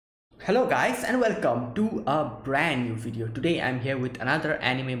Hello guys and welcome to a brand new video. Today I'm here with another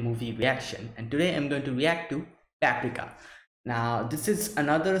anime movie reaction and today I'm going to react to Paprika. Now this is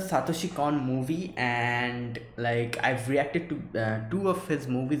another Satoshi Kon movie and I've reacted to two of his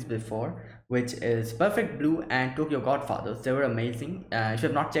movies before, which is Perfect Blue and Tokyo Godfathers. They were amazing. If you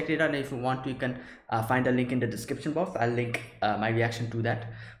have not checked it out and if you want to, you can find a link in the description box. I'll link my reaction to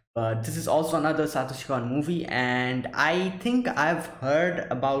that. But this is also another Satoshi Kon movie and I think I've heard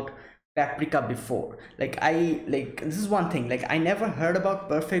about Paprika before. This is one thing, I never heard about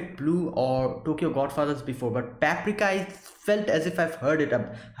Perfect Blue or Tokyo Godfathers before, but Paprika I felt as if I've heard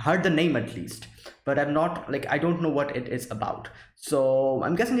the name at least, but I'm not I don't know what it is about. So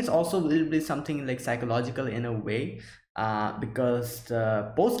I'm guessing it's also will be something like psychological in a way, because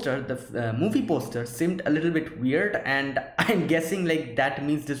the movie poster seemed a little bit weird, and I'm guessing that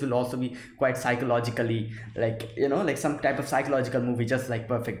means this will also be quite psychologically, some type of psychological movie, just like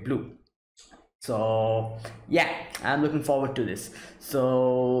Perfect Blue. So yeah, I'm looking forward to this.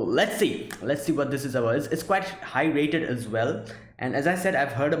 So let's see what this is about. It's quite high rated as well, and as I said,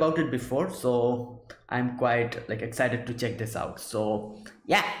 I've heard about it before, so I'm quite excited to check this out. So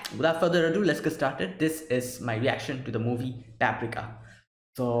yeah, without further ado, let's get started. This is my reaction to the movie Paprika.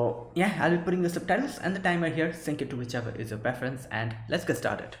 So yeah, I'll be putting the subtitles and the timer here. Sync it to whichever is your preference, and let's get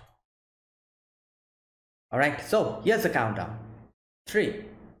started. All right, so here's the countdown. 3,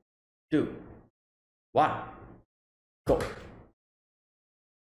 2, 1, go.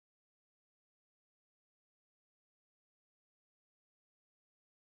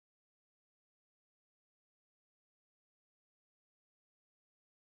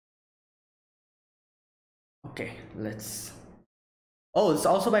 Okay, let's. Oh, it's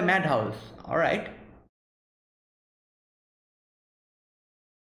also by Madhouse. All right.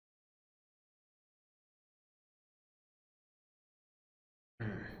 Hmm.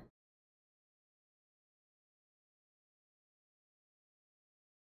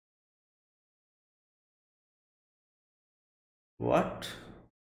 What?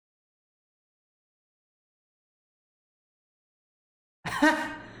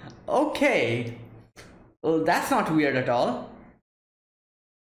 Okay. Well, that's not weird at all.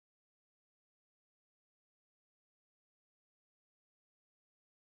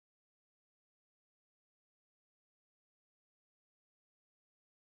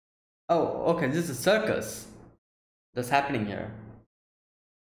 Oh, okay, this is a circus that's happening here.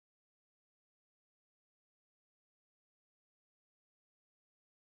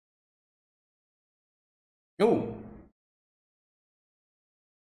 Oh,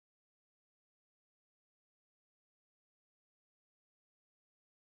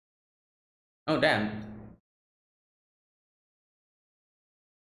 oh, damn.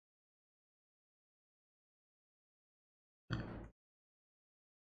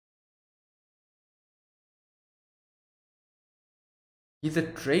 He's a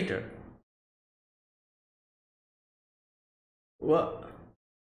traitor. What?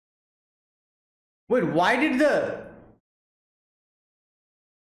 Wait, why did the.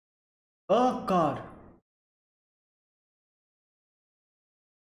 Oh, God.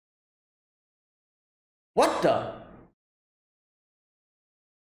 What the?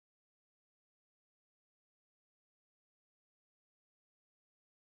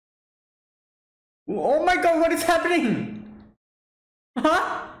 Oh my God, what is happening?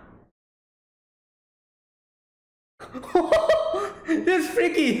 Huh? This is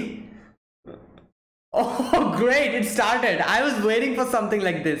freaky. Oh, great, it started. I was waiting for something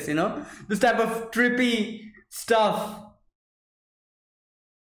like this, this type of trippy stuff.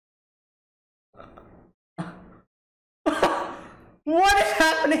 What is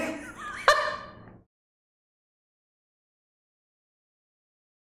happening?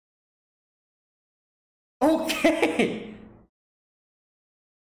 Okay.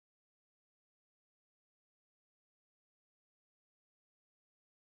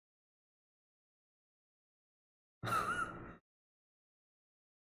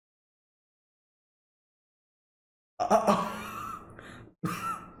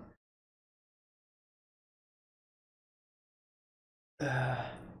 Uh,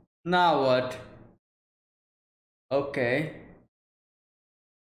 now what? Okay.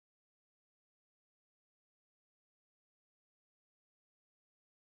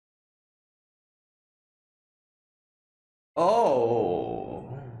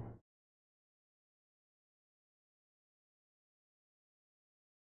 Oh.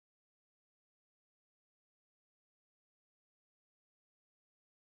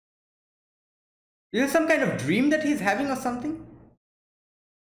 Is it some kind of dream that he's having or something?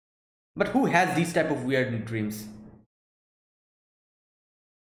 But who has these type of weird dreams?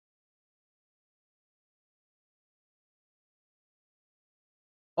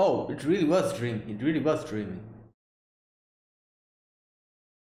 Oh, it really was dreaming. It really was dreaming.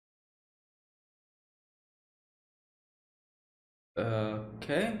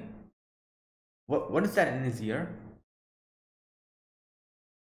 Okay. What is that in his ear?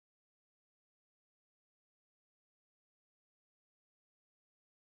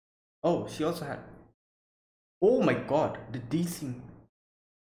 Oh, she also had. Oh my god, did these seem.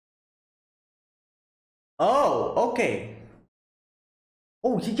 Oh, okay.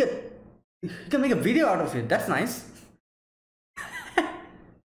 Oh, he can make a video out of it. That's nice.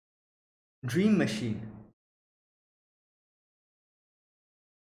 Dream machine.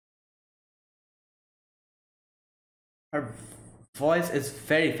 Her voice is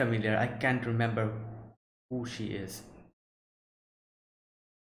very familiar. I can't remember who she is.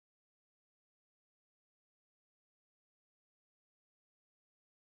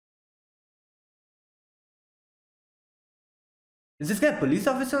 Is this guy a police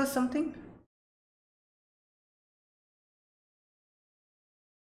officer or something?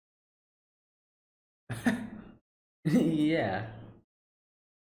 Yeah.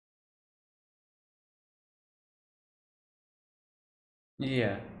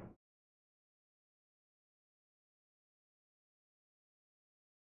 Yeah.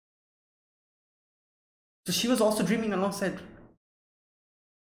 So she was also dreaming alongside.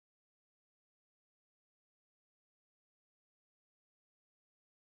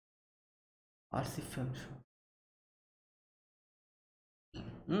 RC film show.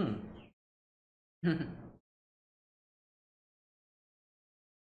 Hmm.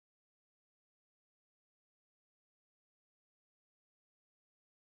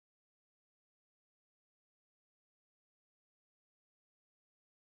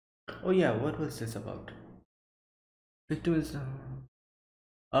 Oh yeah, what was this about? Victim is.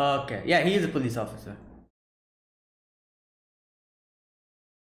 Okay, yeah, he is a police officer.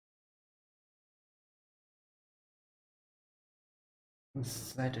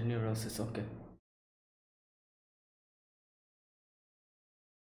 Slight neurosis. Okay.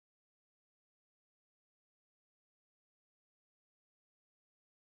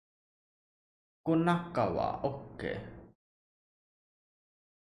 Konakawa. Okay.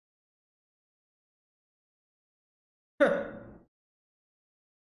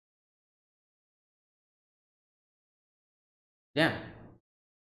 Yeah.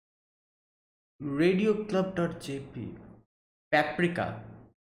 RadioClub.jp. Paprika.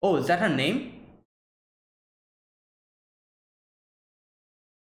 Oh, is that her name?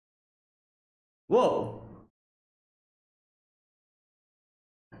 Whoa.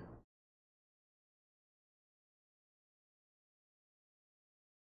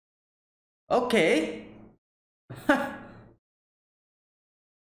 Okay.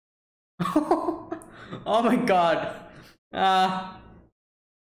 Oh my god. Uh,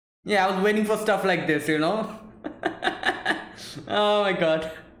 yeah, I was waiting for stuff like this, you know? Oh my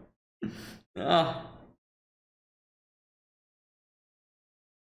god. Uh,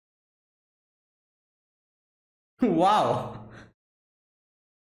 wow.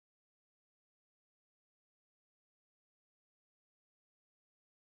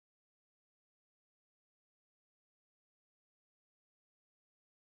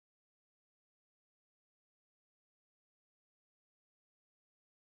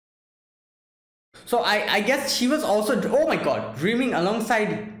 So I guess she was also, oh my god, dreaming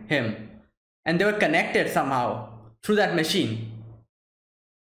alongside him. And they were connected somehow through that machine.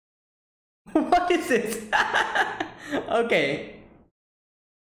 What is this? Okay.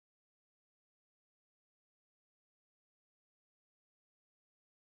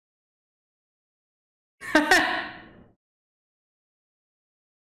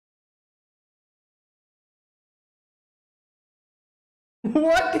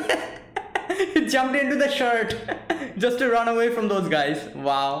 What? He jumped into the shirt just to run away from those guys.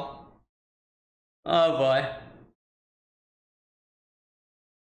 Wow. Oh boy.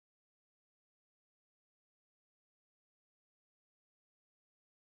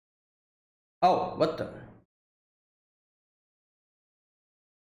 Oh, what the?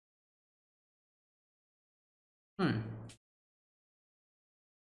 Hmm.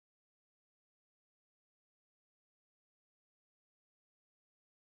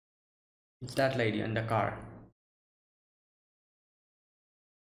 It's that lady in the car.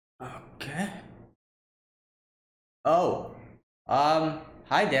 Okay. Oh.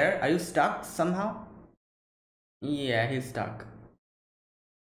 Hi there. Are you stuck somehow? Yeah, he's stuck.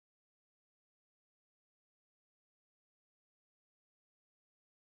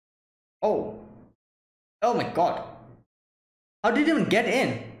 Oh. Oh my god. How did you even get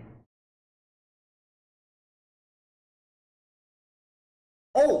in?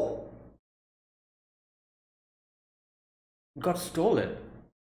 Oh, got stolen.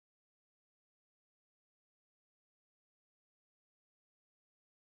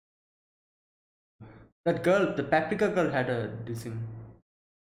 That girl, the Paprika girl, had a this thing.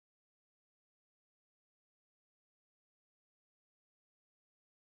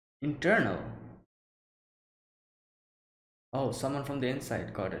 Internal. Oh, someone from the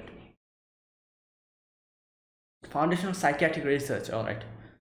inside. Got it. Foundation of Psychiatric Research. All right.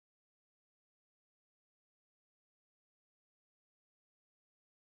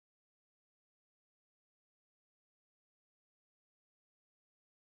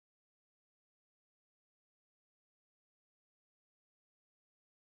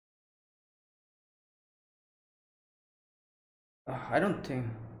 I don't think.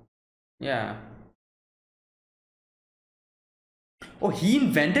 Yeah. Oh, he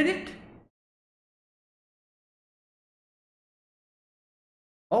invented it?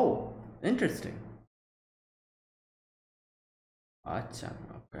 Oh, interesting. Acha.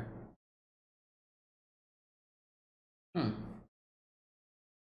 Okay. Hmm.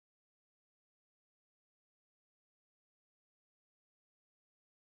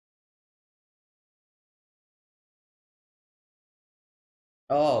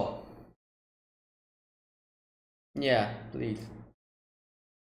 Oh, yeah. Please.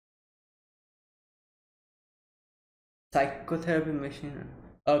 Psychotherapy machine.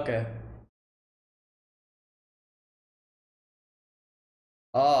 Okay.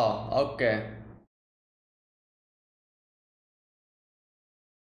 Oh, okay.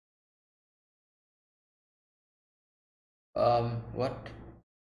 What?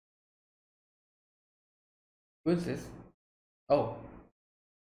 Who's this? Oh,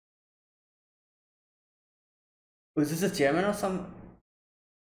 is this a chairman or some?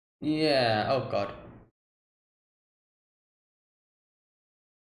 Yeah. Oh God.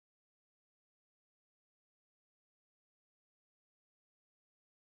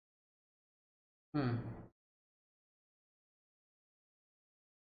 Hmm.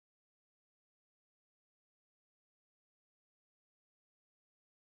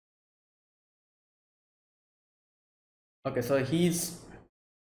 Okay, so he's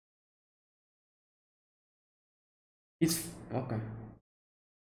okay.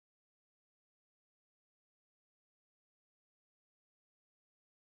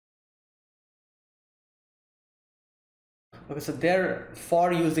 Okay, so they're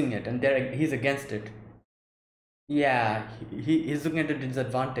for using it, and he's against it. Yeah, he's looking at the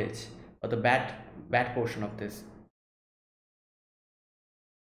disadvantage or the bad portion of this.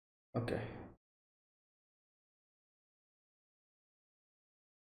 Okay.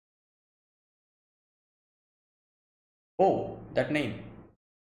 Oh, that name.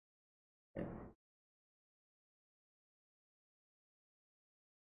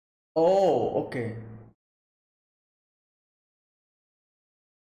 Oh, okay.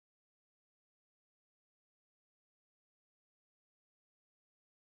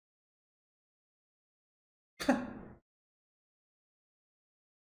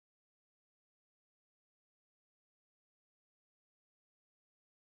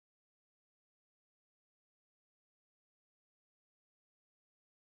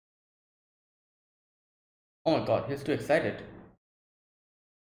 Oh my God, he's too excited.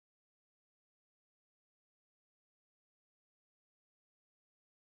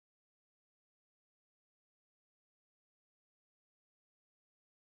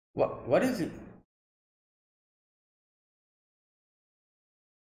 What is it?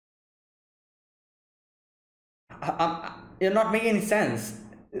 You're not making any sense.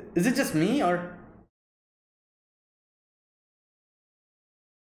 Is it just me, or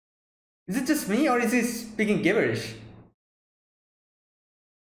is he speaking gibberish?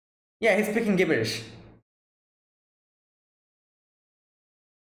 Yeah, he's speaking gibberish.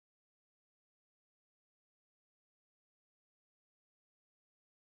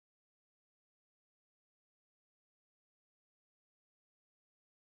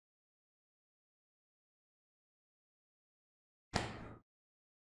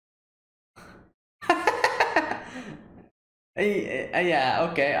 Yeah,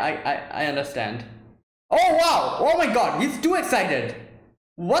 okay, I understand. Oh wow! Oh my God, he's too excited.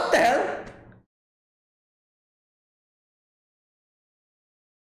 What the hell?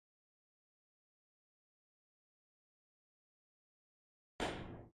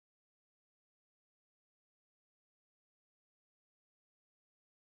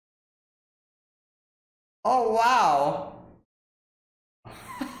 Oh wow.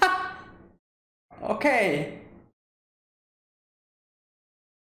 Okay.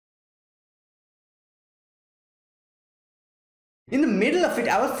 In the middle of it,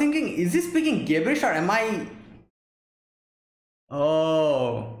 I was thinking, is he speaking gibberish or am I?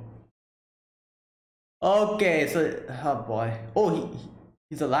 Oh, okay. So, oh boy. Oh,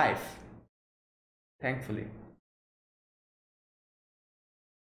 he's alive, thankfully.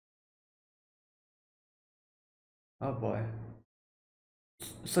 Oh boy.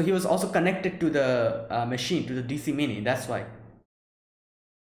 So he was also connected to the machine, to the DC Mini. That's why.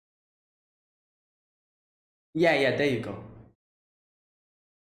 Yeah, yeah. There you go.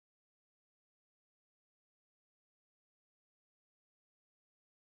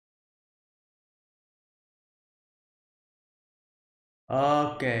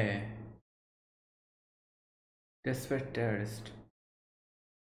 Okay. Desperate terrorist.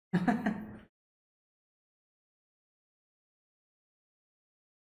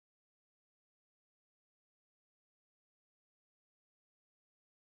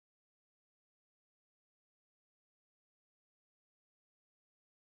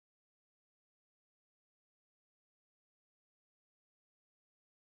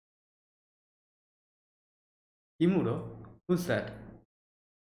 Himuro? Who's that?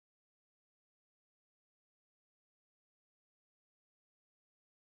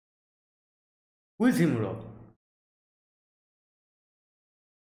 Who is Himuro?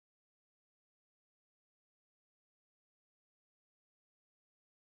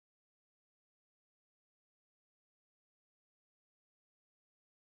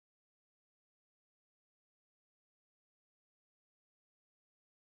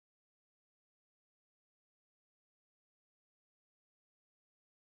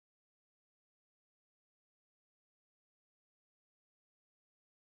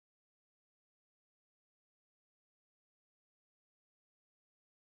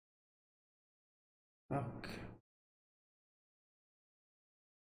 Okay.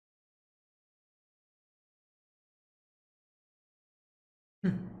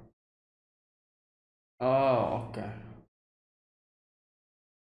 Oh, okay.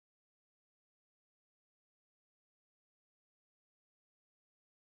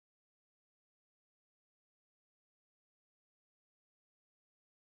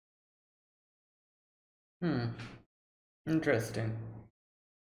 Hmm. Interesting.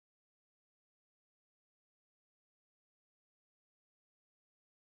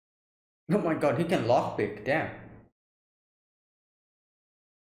 Oh my god, he can lockpick. Damn.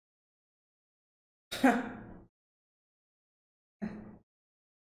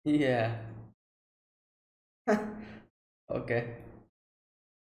 Yeah. Okay.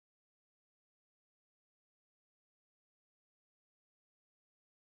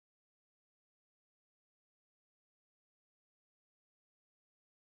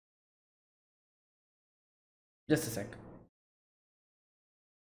 Just a sec.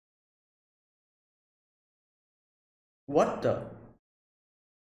 What the?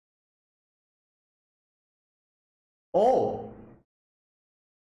 Oh.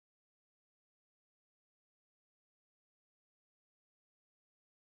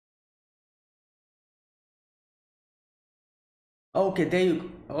 Okay, there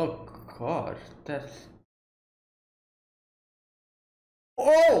you. Oh god, that's.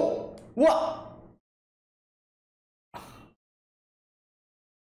 Oh! What?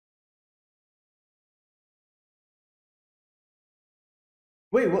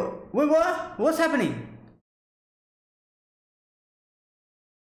 Wait, what? Wait, what? What's happening?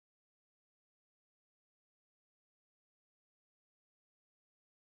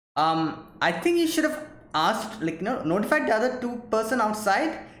 I think you should have asked, like, no, notified the other two person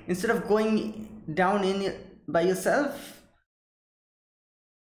outside instead of going down in by yourself.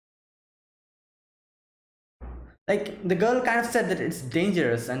 Like, the girl kind of said that it's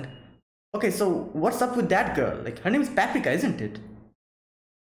dangerous, and okay, so what's up with that girl? Like, her name is Paprika, isn't it?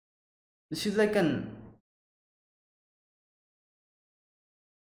 She's like an.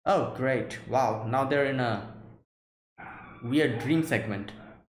 Oh, great! Wow, now they're in a weird dream segment.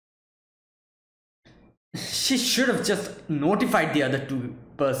 She should have just notified the other two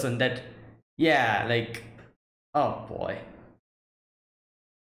person that, yeah, like, oh boy.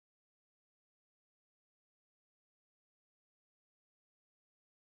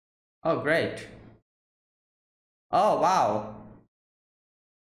 Oh, great. Oh, wow.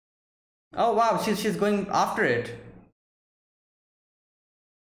 Oh, wow, she's going after it.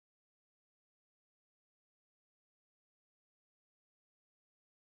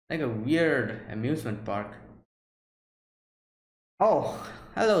 Like a weird amusement park. Oh,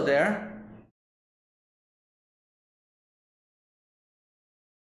 hello there.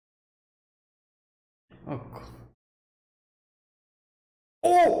 Oh,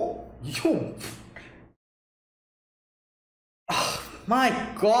 oh, you. My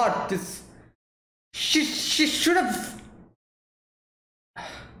God, this she should have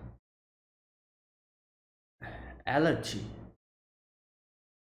allergy.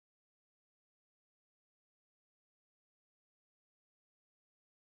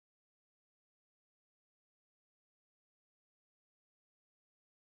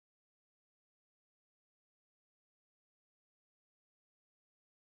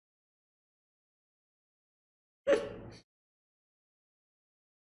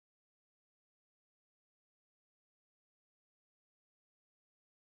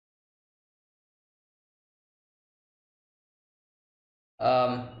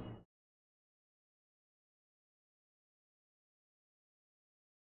 Um.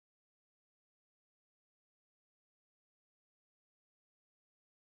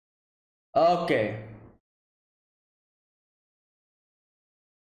 Okay.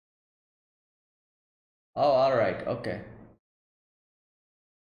 Oh, all right. Okay.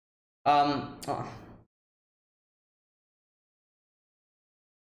 Um.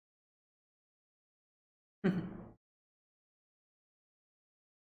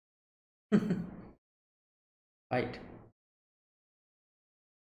 Right.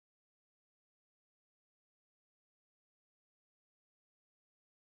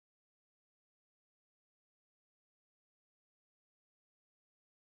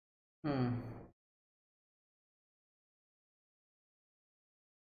 Hmm.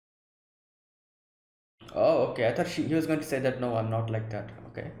 Oh, okay. I thought he was going to say that. No, I'm not like that.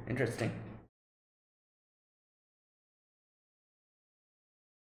 Okay. Interesting.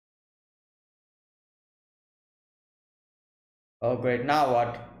 Oh, great. Now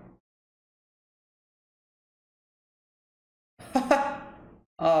what?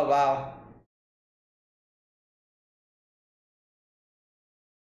 Oh, wow.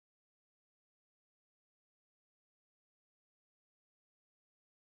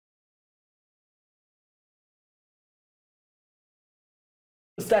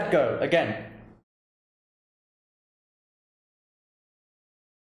 It's that girl again.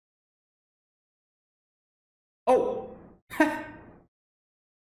 Oh.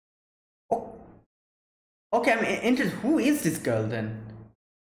 Oh. Okay. I'm interested. Who is this girl then?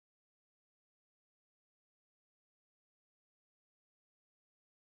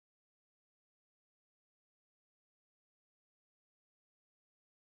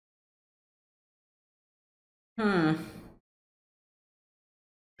 Hmm.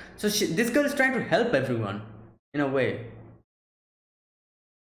 So this girl is trying to help everyone in a way.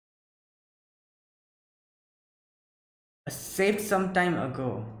 Saved some time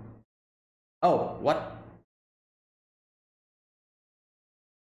ago. Oh, what?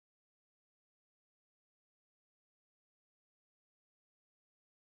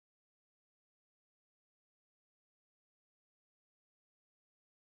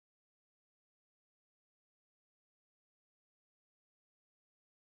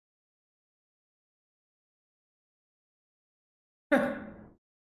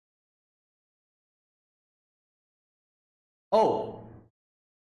 Oh.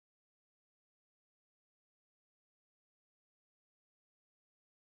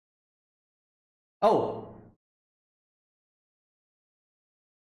 Oh.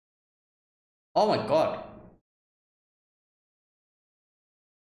 Oh my God.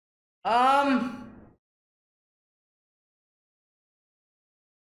 Um.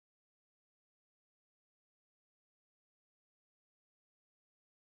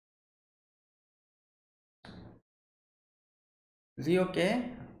 Is he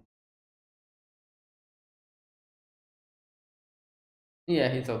okay? Yeah,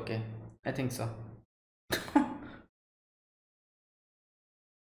 he's okay. I think so.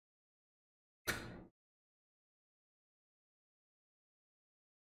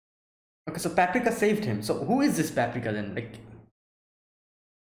 Okay, so Paprika saved him. So who is this Paprika then? Like,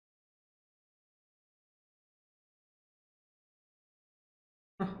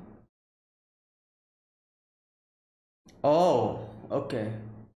 oh, okay.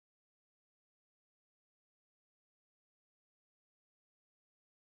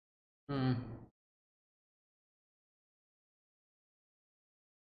 Hmm.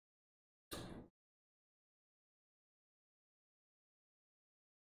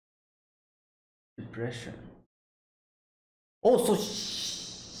 Depression. Oh, so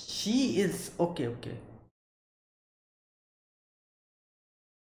she is okay. Okay.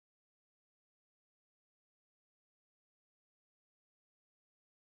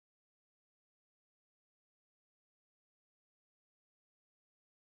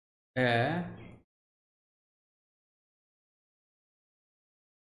 Yeah.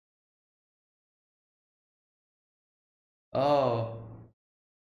 Oh.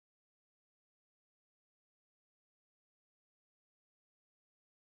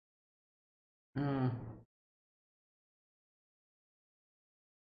 Hmm.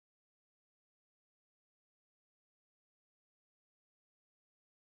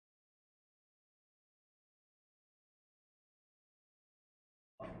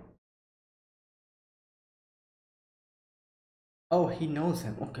 Oh, he knows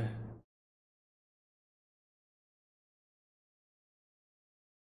him. Okay.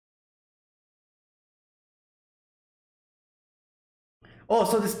 Oh,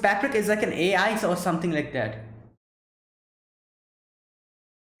 so this Paprika is like an AI or something like that.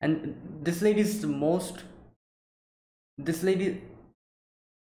 And this lady is the most. This lady,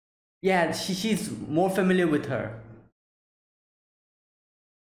 yeah, she's more familiar with her.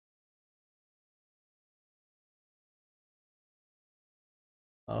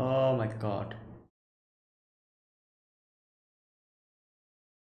 Oh my god.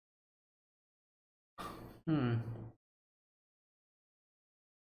 Hmm.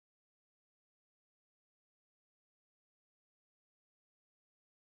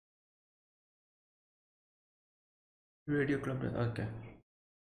 Radio club. Okay.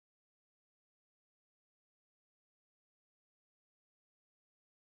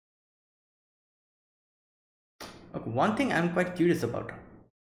 Okay. One thing I'm quite curious about.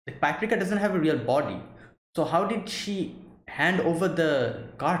 Like Paprika doesn't have a real body, so how did she hand over the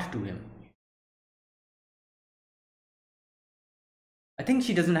card to him? I think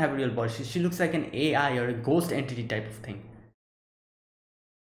she doesn't have a real body. She looks like an AI or a ghost entity type of thing.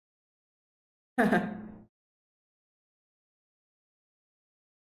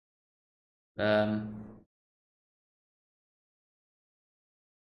 um.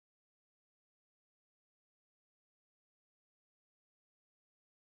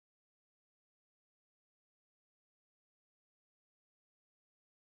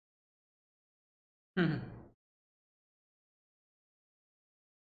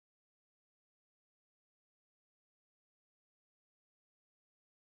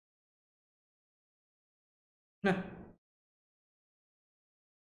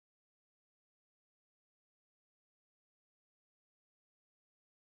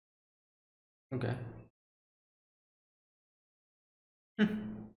 Okay.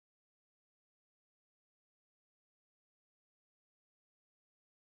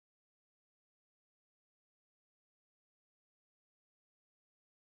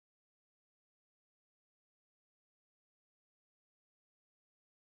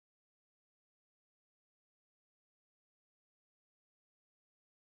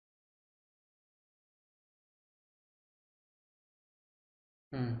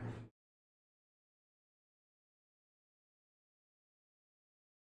 Hmm.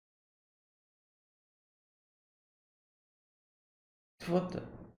 What the?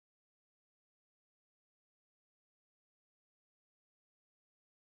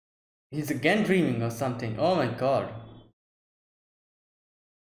 He's again dreaming or something. Oh my god.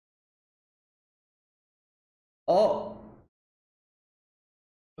 Oh,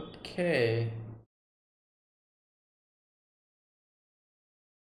 okay.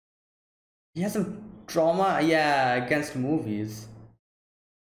 He has some trauma, yeah, against movies.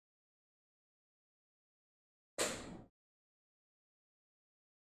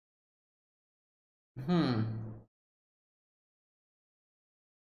 Hmm.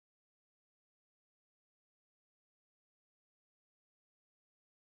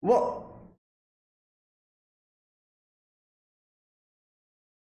 What?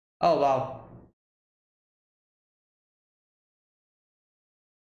 Oh wow.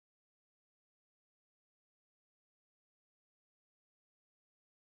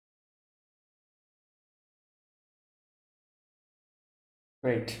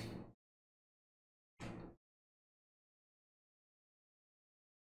 Great.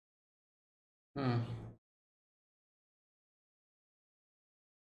 Hmm.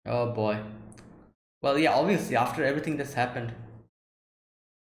 Oh boy. Well, yeah, obviously, after everything that's happened.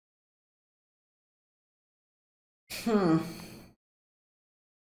 Hmm.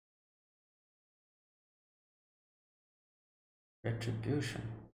 Retribution.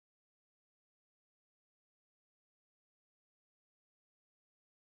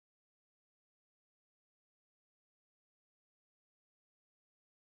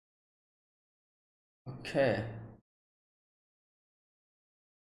 Okay.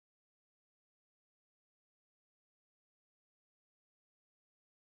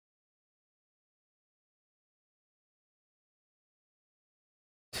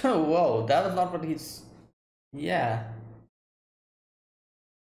 Whoa, that was not what he's. Yeah.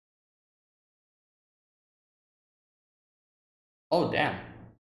 Oh, damn.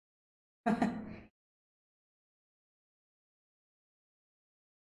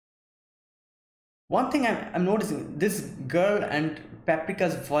 One thing I'm noticing, this girl and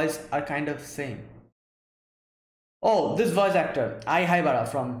Paprika's voice are kind of same. Oh, this voice actor, Ai Haibara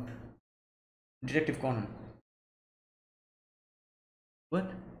from Detective Conan.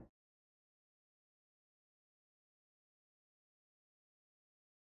 What?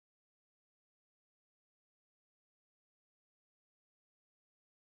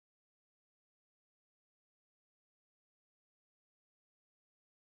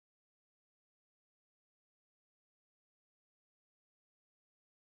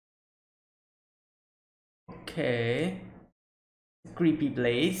 Okay. Creepy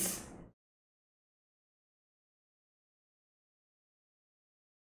place.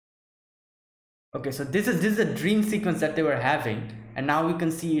 Okay, so this is a dream sequence that they were having, and now we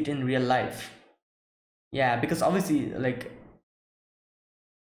can see it in real life. Yeah, because obviously, like,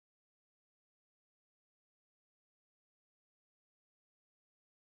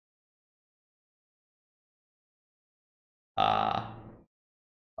 uh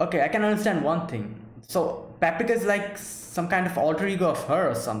okay, I can understand one thing. So Paprika is like some kind of alter ego of her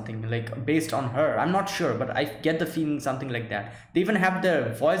or something, like based on her. I'm not sure, but I get the feeling something like that. They even have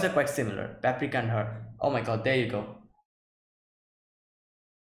their voice are quite similar, Paprika and her. Oh my god, there you go.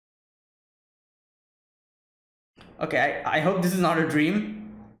 Okay, I hope this is not a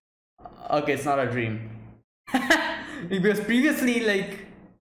dream. Okay, it's not a dream. Because previously, like,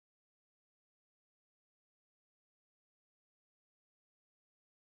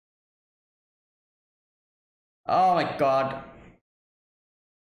 oh my god.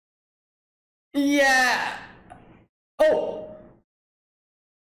 Yeah. Oh.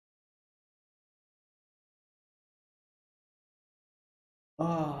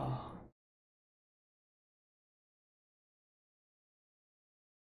 Oh.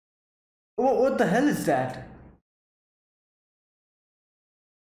 What the hell is that?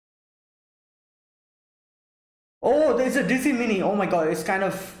 Oh, there's a DC Mini. Oh my god, it's kind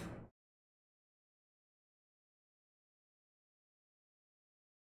of.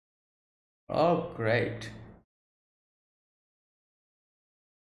 Oh, great.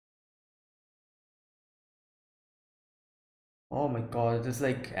 Oh my god, there's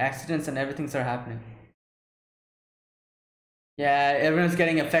like accidents and everything's are happening. Yeah, everyone's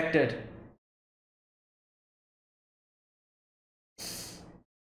getting affected.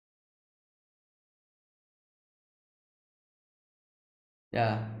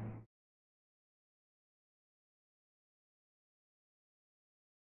 Yeah.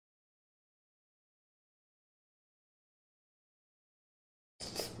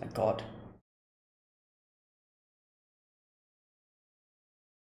 My god.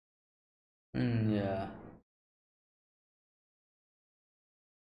 Yeah.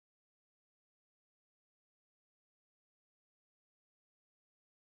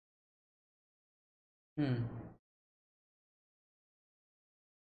 Hmm.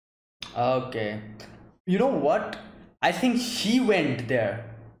 Okay. You know what? I think he went there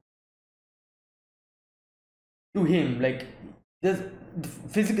to him. Like, this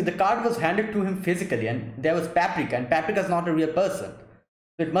physically, the card was handed to him physically, and there was Paprika, and Paprika's not a real person.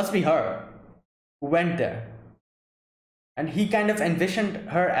 So it must be her who went there. And he kind of envisioned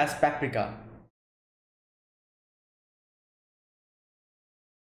her as Paprika.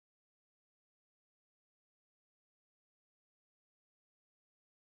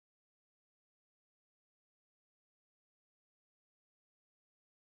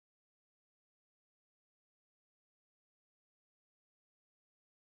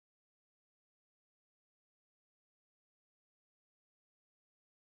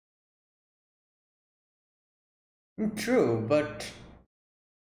 True, but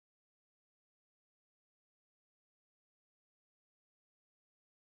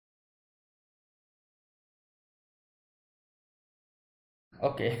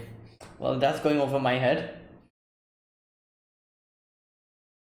okay. Well, that's going over my head.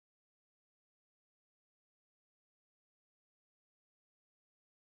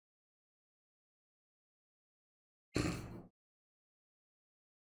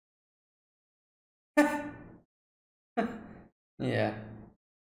 Yeah.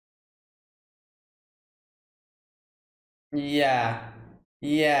 Yeah.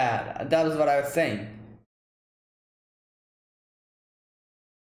 Yeah, that was what I was saying.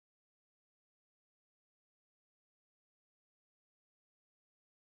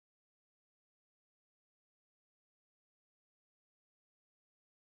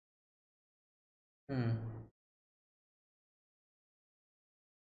 Hmm.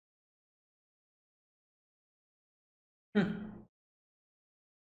 Hmm.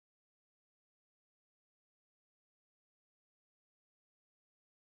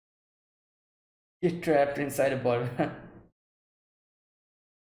 You're trapped inside a bottle.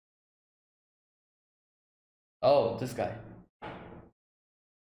 Oh, this guy.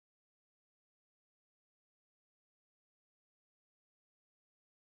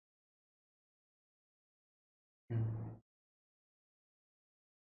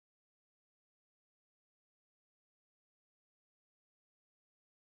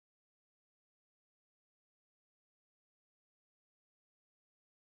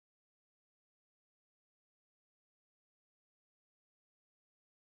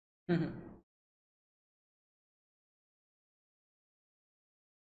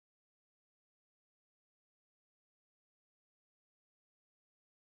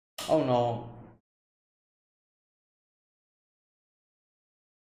 Oh no.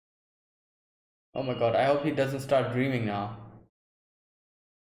 Oh my god, I hope he doesn't start dreaming now.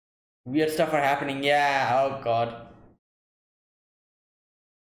 Weird stuff are happening. Yeah, oh god.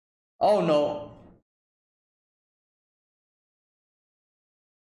 Oh no.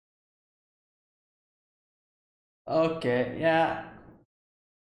 Okay, yeah.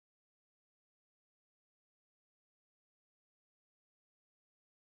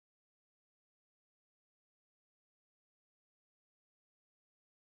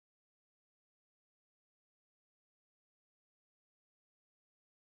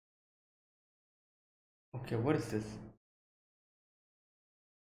 Okay, what is this?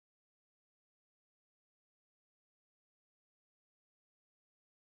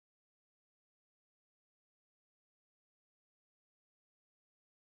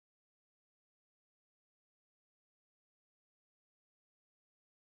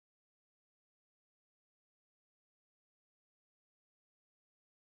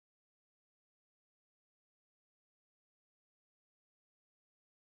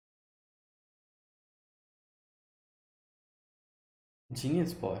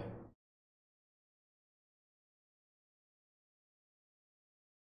 Genius boy.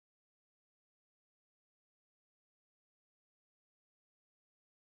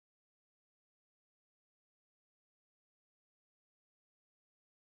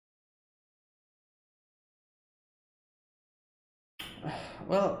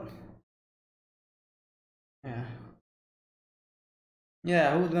 Well, yeah.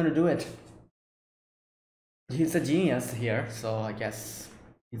 Yeah, who's gonna do it? He's a genius here, so I guess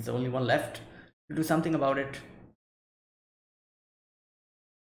he's the only one left to do something about it.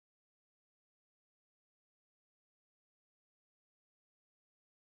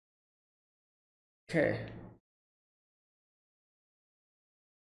 Okay.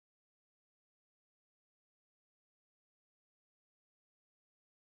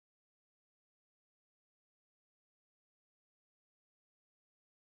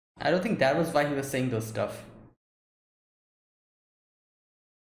 I don't think that was why he was saying those stuff.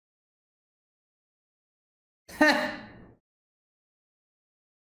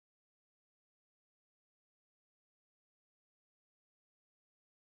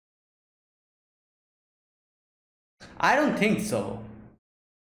 I don't think so.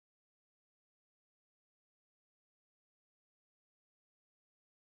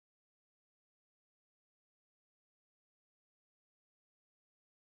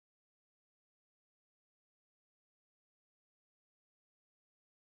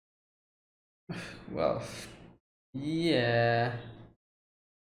 Well, yeah.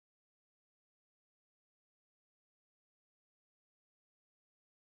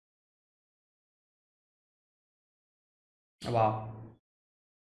 Wow.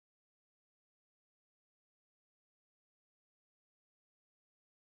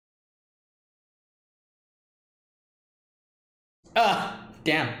 Ah,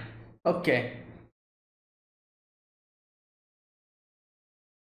 damn. Okay.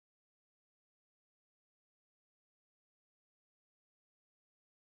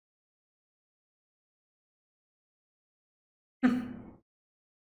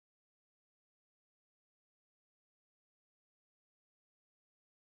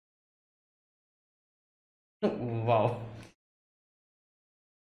 Wow.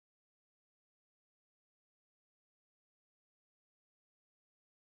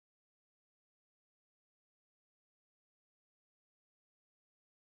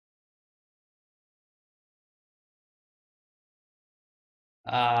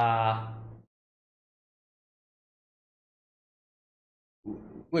 Uh,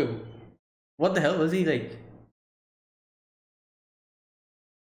 wait, what the hell was he like?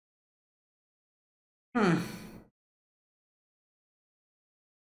 Hmm.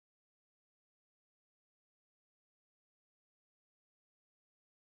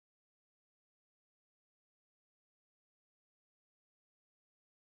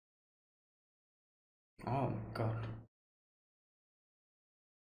 Oh God.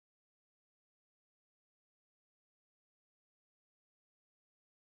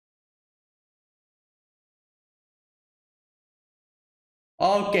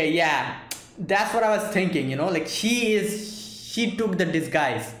 Okay, yeah. That's what I was thinking, like she took the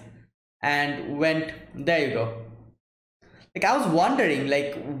disguise and went, there you go. Like I was wondering,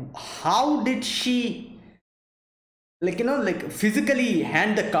 like how did she, like like physically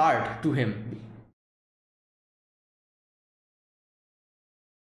hand the card to him?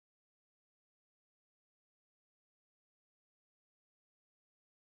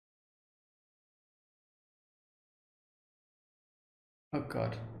 Oh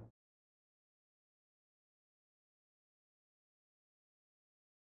God.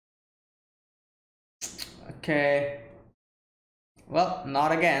 Okay. Well,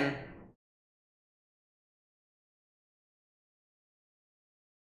 not again.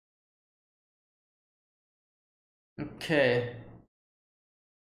 Okay.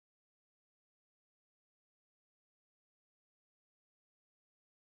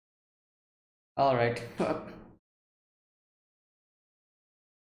 All right.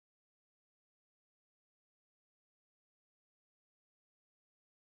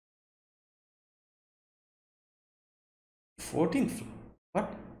 14th.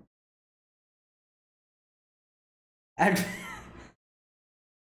 What? And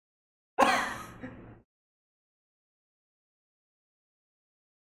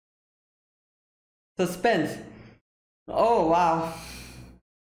suspense. Oh wow.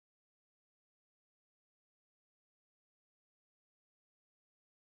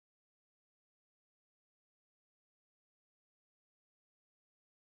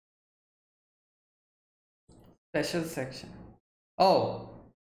 Special section. Oh.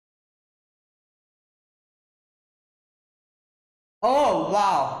 Oh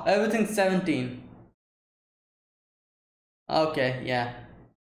wow. Everything's 17. Okay, yeah.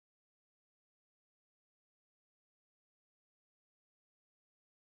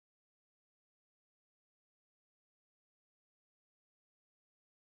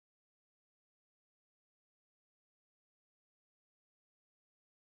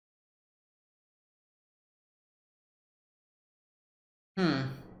 Hmm.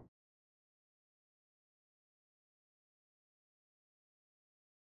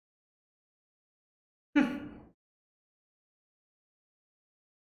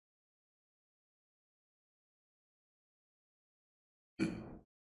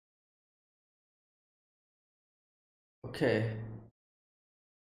 Okay.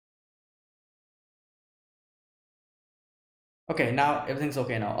 Okay, now everything's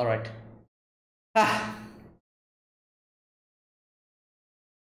okay now. All right. Ah.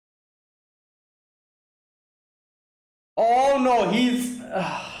 Oh no, he's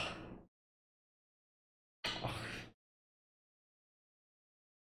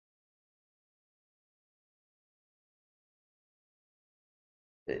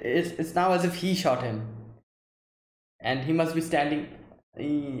it's now as if he shot him and he must be standing.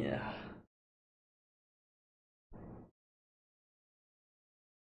 Yeah.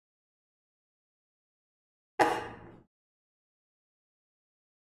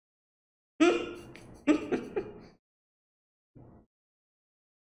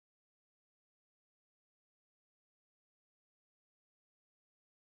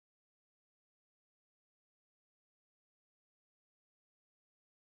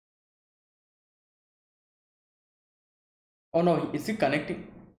 Oh no, is he connecting?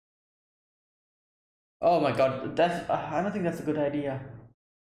 Oh my God, that's I don't think that's a good idea.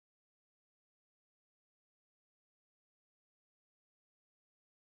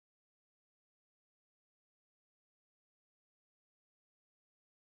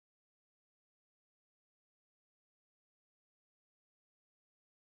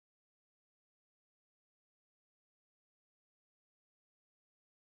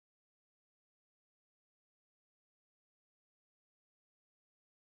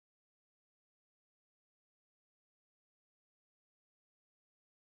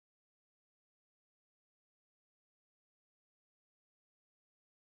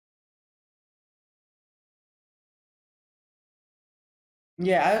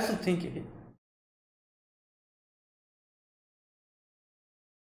 Yeah, I also think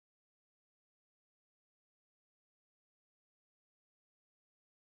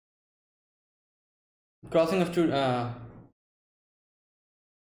crossing of two.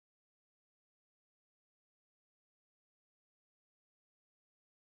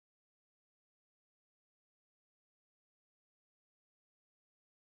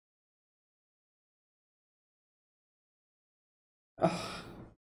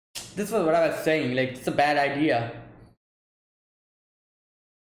 This was what I was saying. Like, it's a bad idea.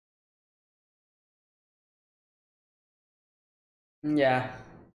 Yeah.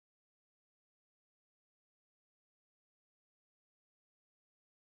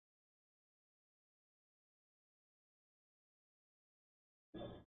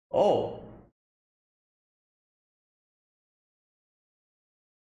 Oh.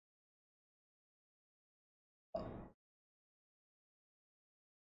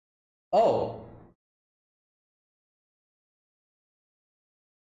 Oh.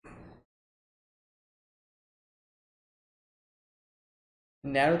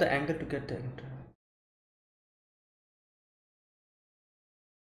 Narrow the angle to get the.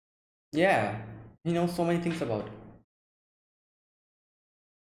 Yeah. He knows so many things about it.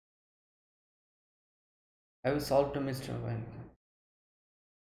 I will solve the mystery.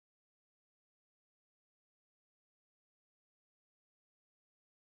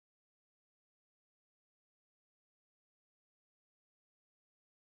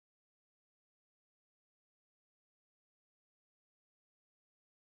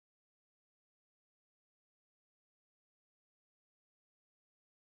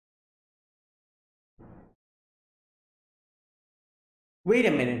 Wait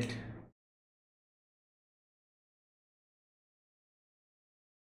a minute.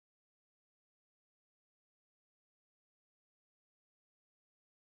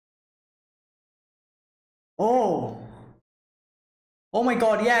 Oh. Oh my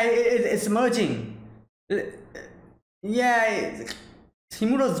god. Yeah, it's merging. Uh, Yeah, it's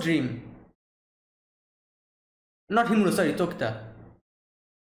Himuro's dream. Not Himuro, sorry, Tokita.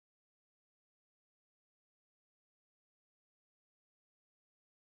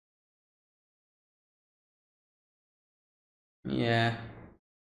 Yeah.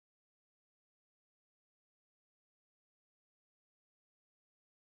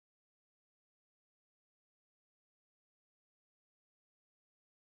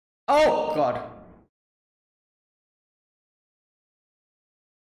 Oh god.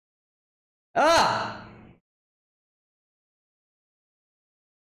 Ah!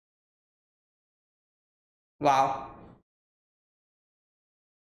 Wow.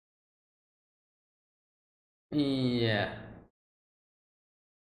 Yeah.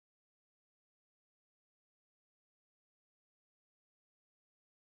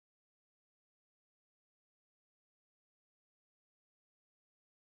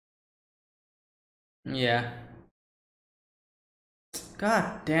 Yeah.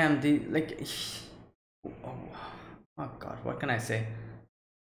 God damn, the like. Oh, oh god, what can I say?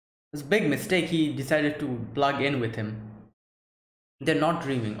 It's a big mistake he decided to plug in with him. They're not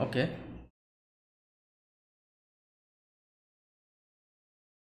dreaming, okay.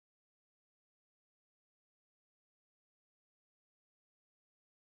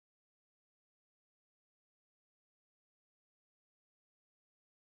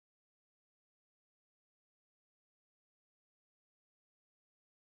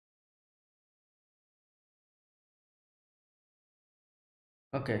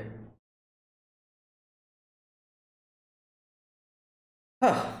 Okay.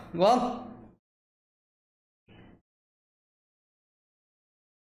 Huh. Well,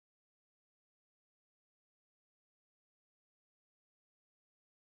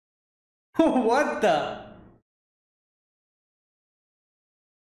 what the?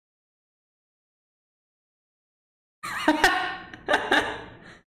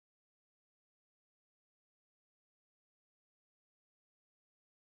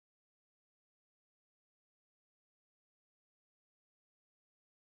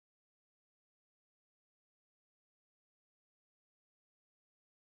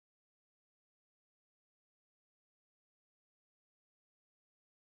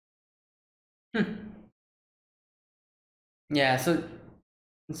 Yeah, so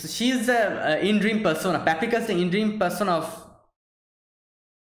she's the in-dream persona. Paprika's the in-dream persona of.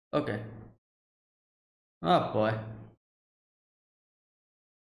 Okay. Oh boy.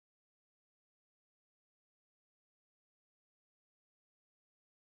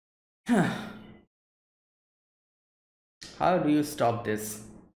 How do you stop this?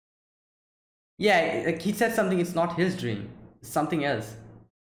 Yeah, like he said something. It's not his dream. It's something else.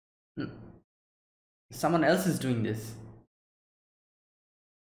 Hmm, someone else is doing this.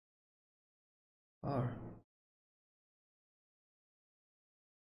 Or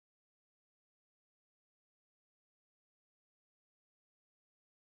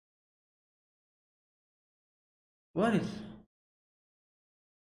what is?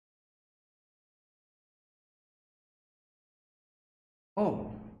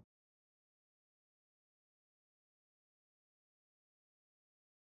 Oh.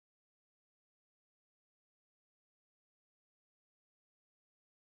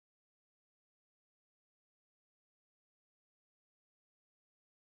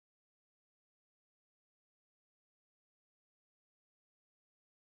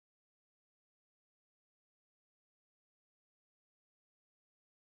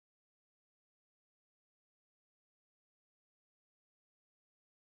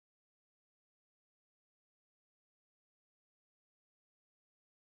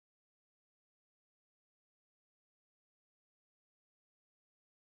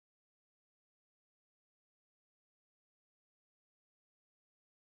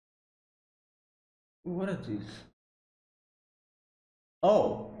 What are these?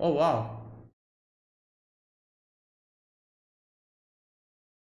 Oh, oh wow.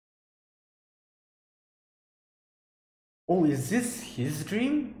 Oh, is this his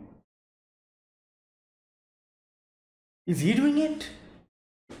dream? Is he doing it?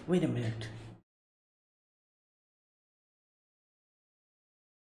 Wait a minute.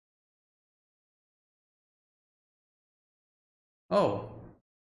 Oh,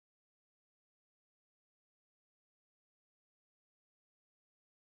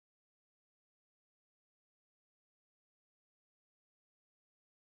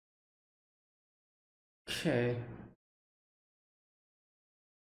 okay.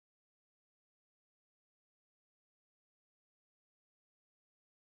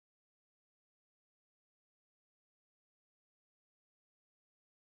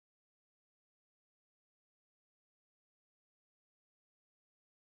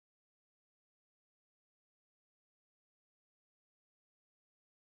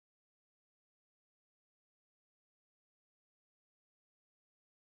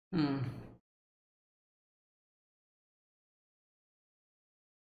 Hmm.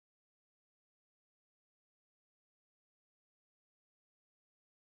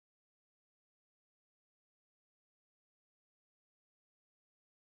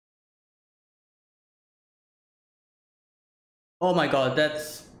 Oh my god,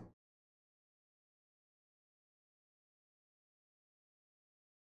 that's...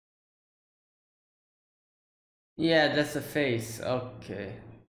 Yeah, that's the face. Okay.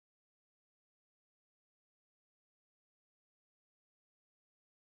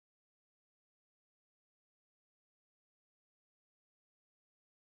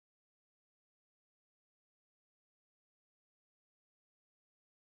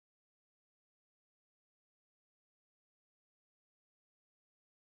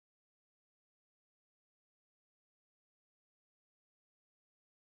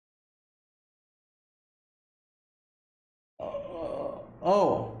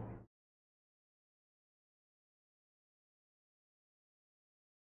 Oh,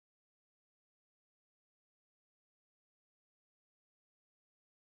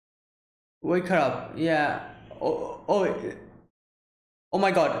 wake her up. Yeah. Oh, oh, oh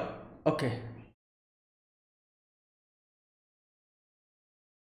my god. Okay.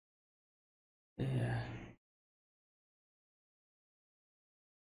 Yeah.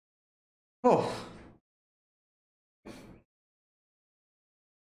 Oh,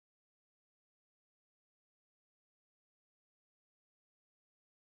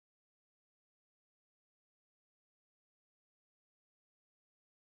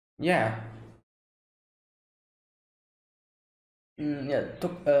 yeah. Yeah.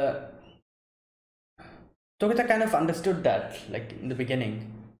 Tokita kind of understood that, like in the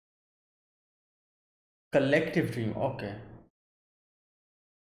beginning. Collective dream. Okay.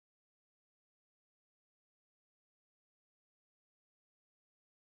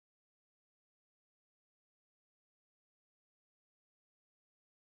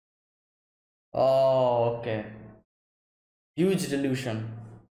 Oh, okay. Huge delusion.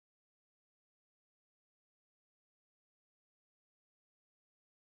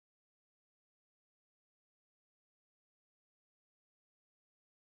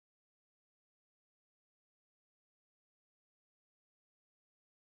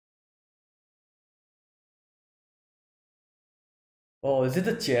 Oh, is it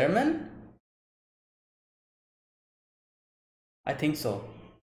the chairman? I think so.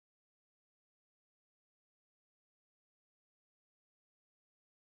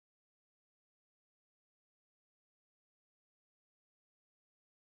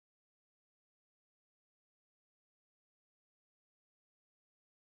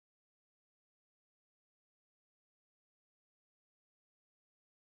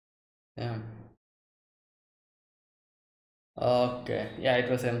 Yeah. Okay. Yeah, it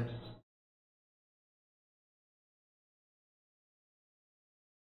was him.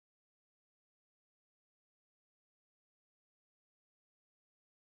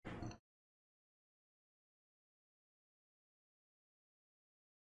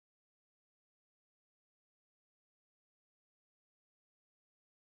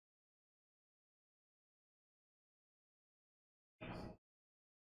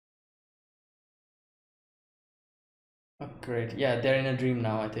 Oh, great. Yeah, they're in a dream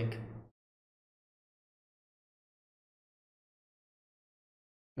now, I think.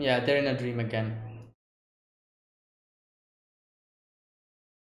 Yeah, they're in a dream again.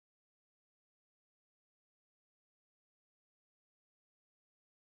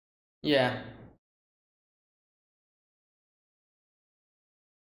 Yeah.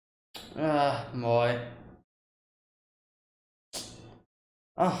 Ah, boy.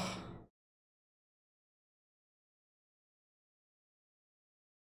 Oh,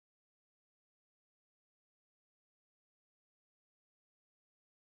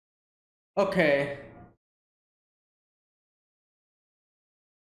 okay.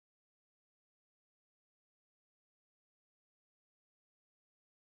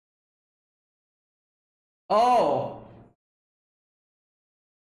 Oh.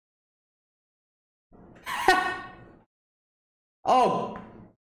 Oh.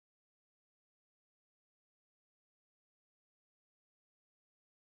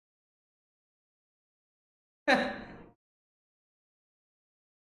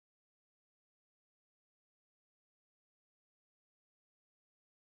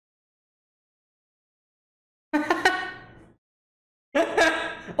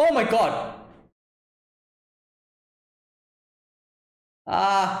 Oh my god.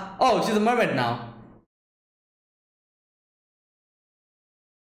 Ah, oh, she's a mermaid now.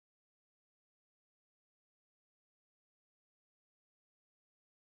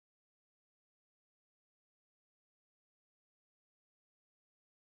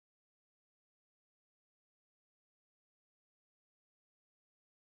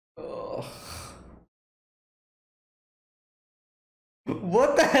 Oh.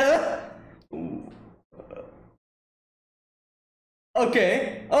 What the hell?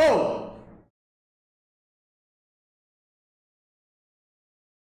 Okay. Oh.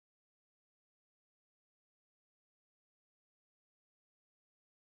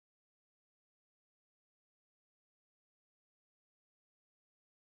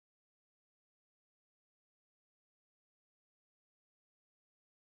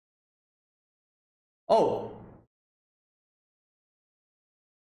 Oh.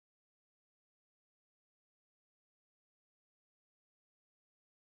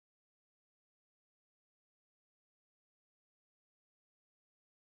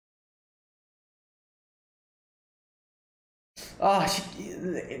 Ah,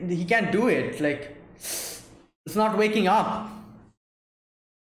 he can't do it. Like, it's not waking up.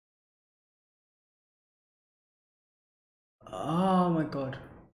 Oh my god.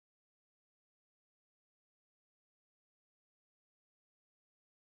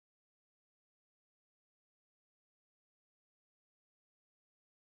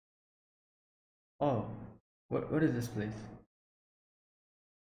 Oh. What is this place?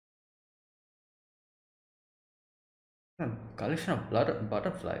 Collection of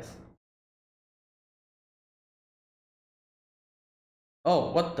butterflies.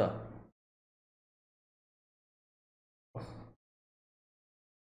 Oh, what the?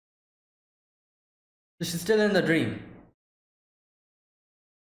 She's still in the dream.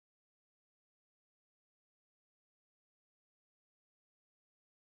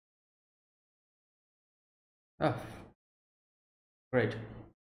 Oh, great.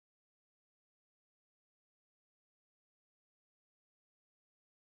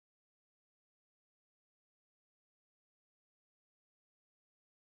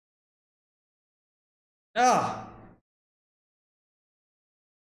 Ah,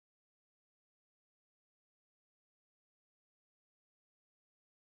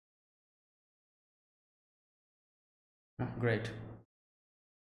 great.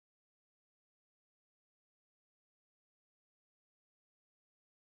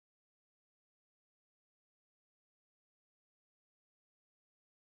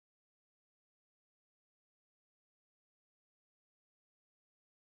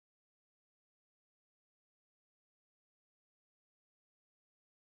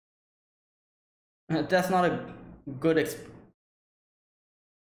 That's not a good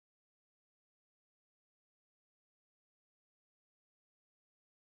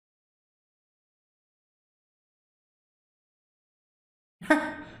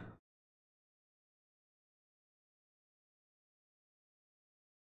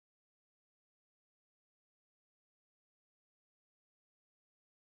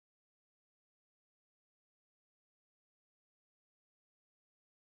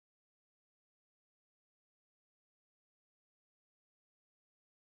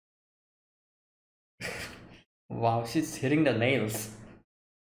Wow, she's hitting the nails.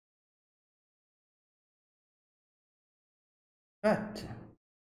 What?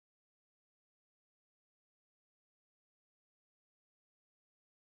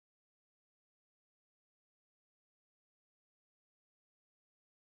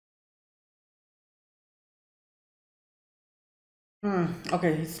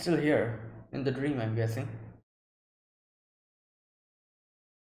 Okay, he's still here. In the dream, I'm guessing.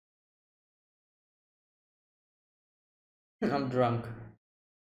 I'm drunk.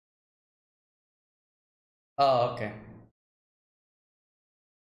 Oh, okay.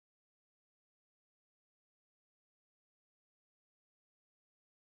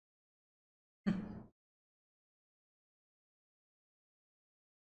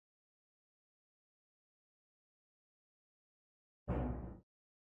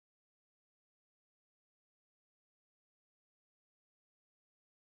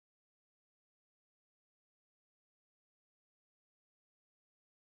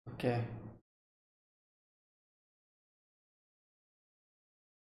 Okay.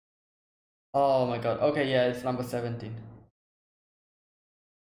 Oh my god. Okay, yeah, it's number 17.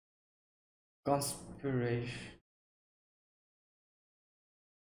 Conspiration.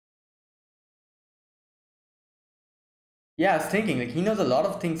 Yeah, I was thinking like he knows a lot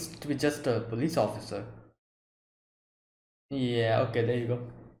of things to be just a police officer. Yeah, okay, there you go.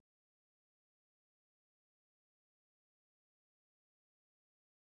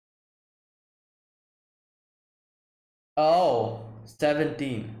 Oh,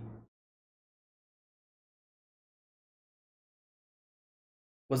 17.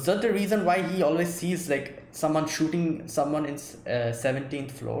 Was that the reason why he always sees like someone shooting someone in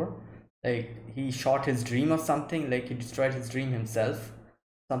 17th floor? Like he shot his dream or something, like he destroyed his dream himself,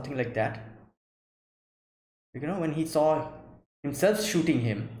 something like that. You know, when he saw himself shooting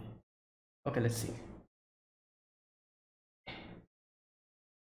him. Okay, let's see.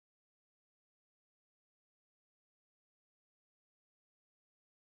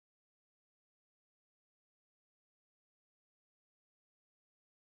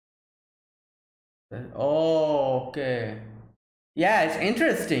 Oh, okay. Yeah, it's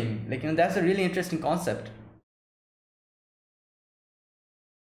interesting. Like, that's a really interesting concept.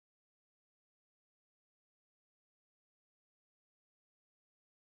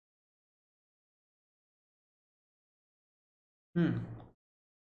 Hmm.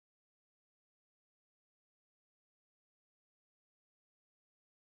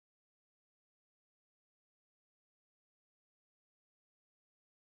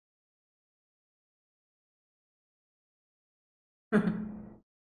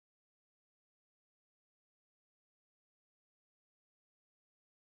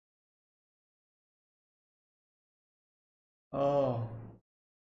 Oh.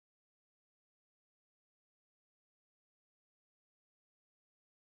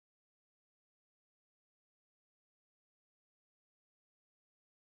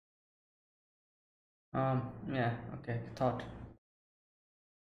 Yeah, okay, thought.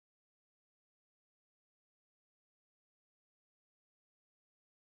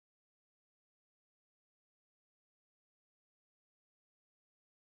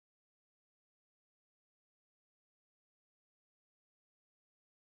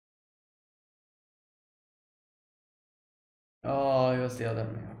 Oh, it was the other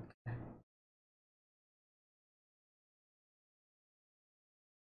man.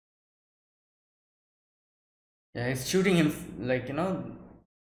 Yeah, he's shooting him, like,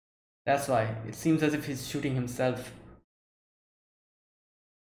 that's why. It seems as if he's shooting himself.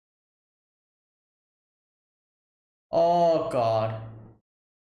 Oh, God.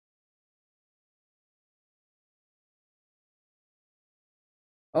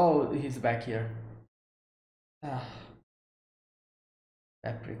 Oh, he's back here. Ah,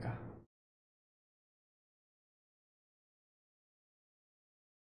 Paprika.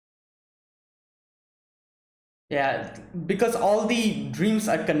 Yeah, because all the dreams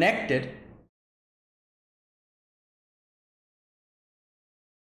are connected.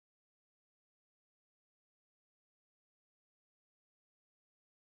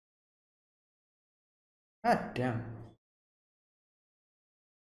 God damn.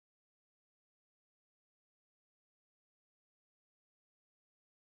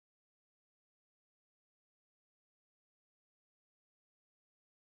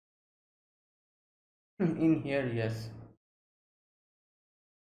 In here, yes.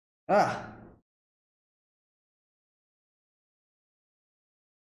 Ah,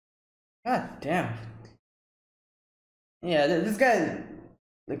 god damn. Yeah, this guy,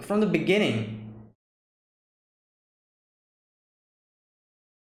 like from the beginning.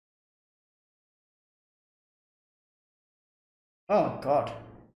 Oh god.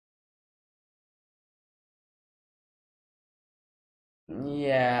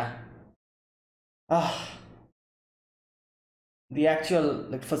 Yeah. Ah, the actual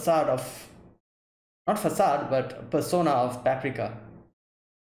like facade of, not facade, but persona of Paprika.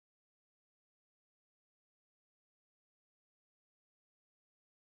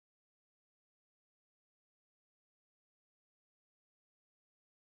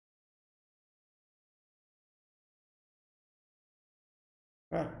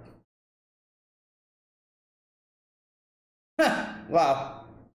 God. Wow.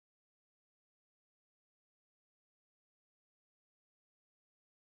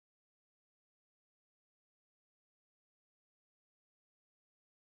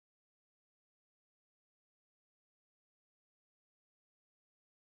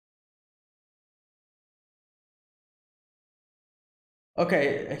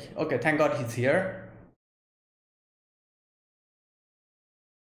 Okay, okay, thank God he's here.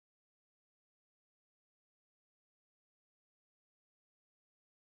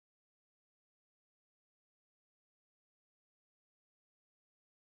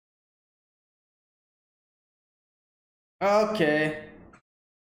 Okay.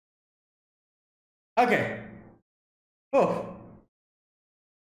 Okay. Oh.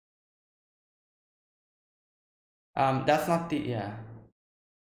 That's not the, yeah.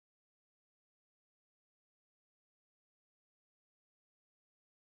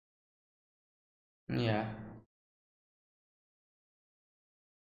 Yeah.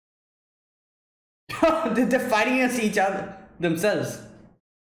 They're fighting against each other themselves.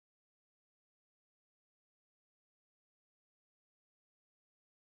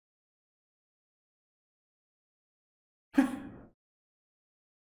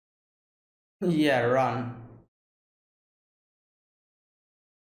 Yeah, run.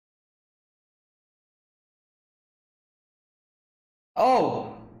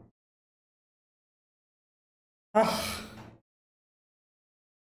 Oh. Ah.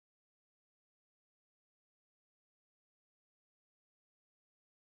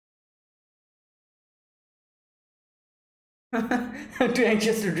 Too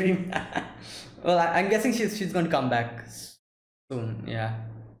anxious to dream. Well, I'm guessing she's going to come back soon. Yeah.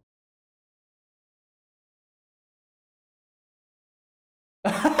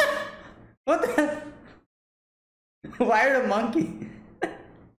 What the? Why are a monkey?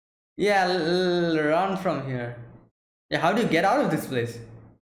 Yeah, run from here. Yeah, how do you get out of this place?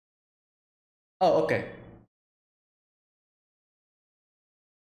 Oh, okay.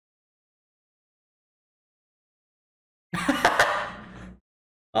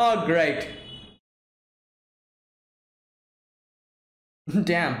 Oh, great.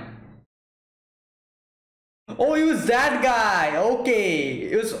 Damn. Oh, he was that guy.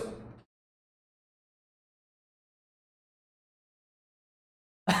 Okay. It was.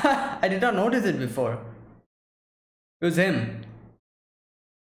 I did not notice it before. It was him.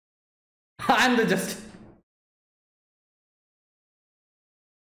 I'm the just.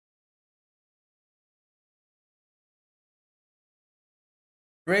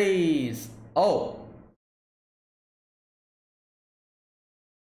 Freeze. Oh.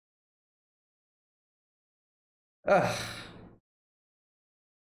 Ugh.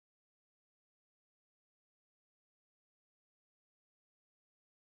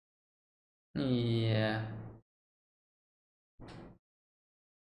 Yeah.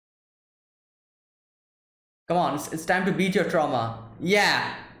 Come on, it's time to beat your trauma.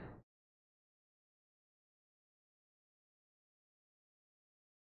 Yeah.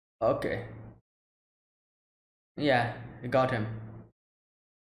 Okay. Yeah, you got him.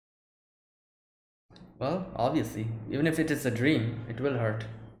 Well, obviously, even if it is a dream, it will hurt.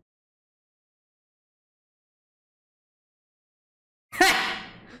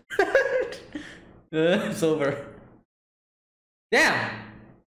 It's over. Damn.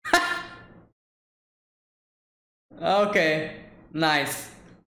 Okay. Nice.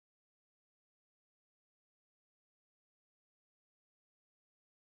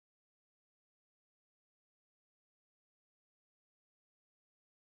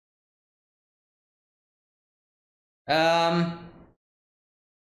 Um.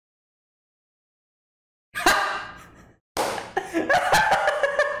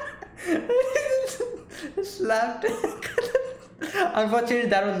 Slapped. Unfortunately,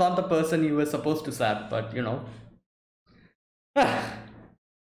 that was not the person you were supposed to slap, but you know.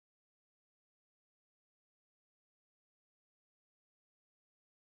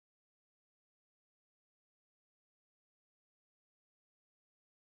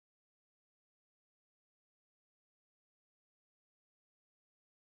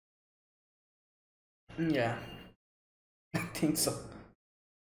 Yeah, I think so.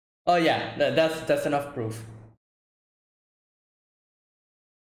 Oh yeah, that's enough proof.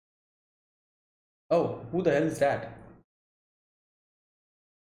 Oh, who the hell is that?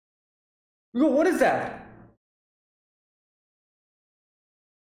 Yo, what is that?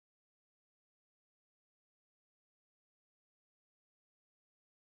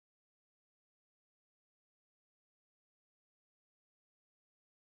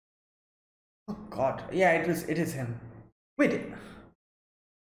 Oh God, yeah, it is him. Wait.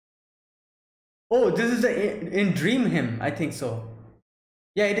 Oh, this is the in dream him. I think so.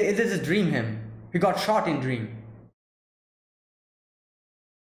 Yeah, it is a dream him. He got shot in dream.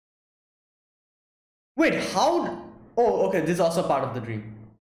 Wait, how? Oh, okay, this is also part of the dream.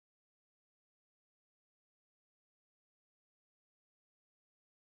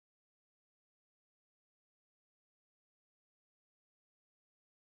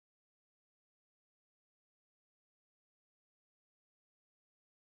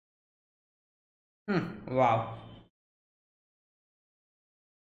 Wow.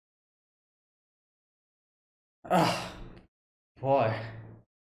 Ah, boy.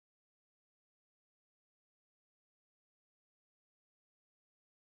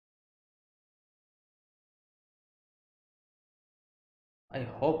 I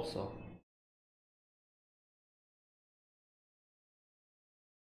hope so.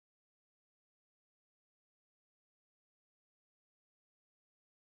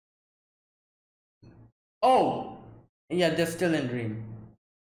 Oh, yeah, they're still in dream.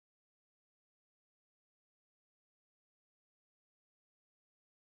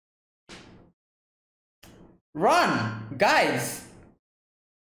 Run, guys.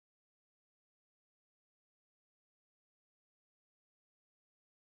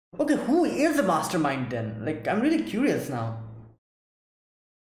 Okay, who is the mastermind then? Like, I'm really curious now.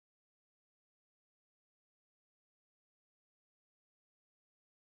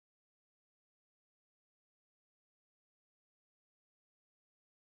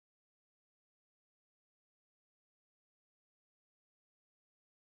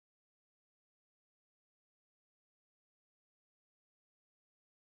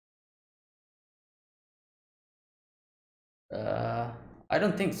 Uh, I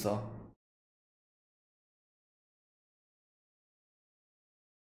don't think so.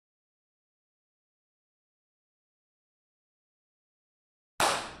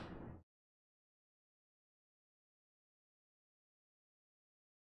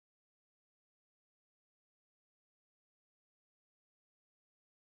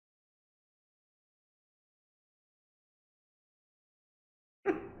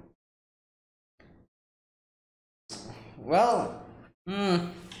 Well, hmm.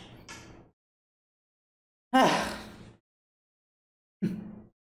 I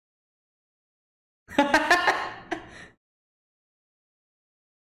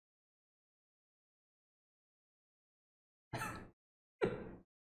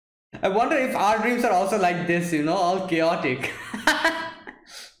wonder if our dreams are also like this, all chaotic.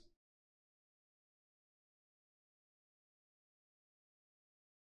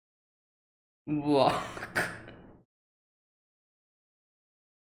 Wow.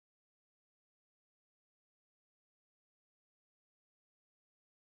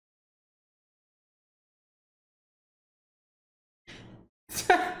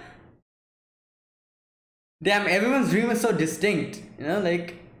 Damn, everyone's dream is so distinct.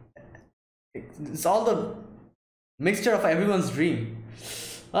 Like it's all the mixture of everyone's dream.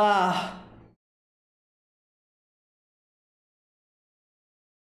 Ah,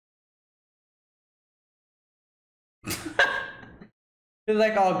 it's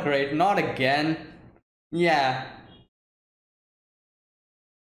like, oh great, not again. Yeah,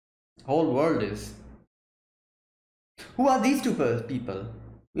 whole world is. Who are these two people?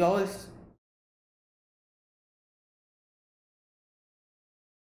 We always.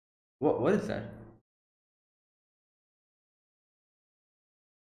 What is that?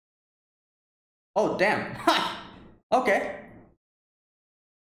 Oh damn. Okay.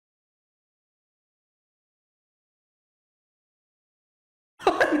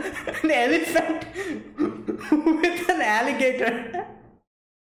 An elephant with an alligator.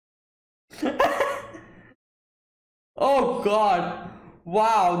 Oh god.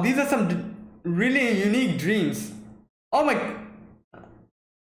 Wow, these are some really unique dreams. Oh my.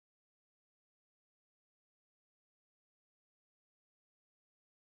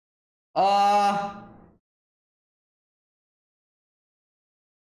 Uh.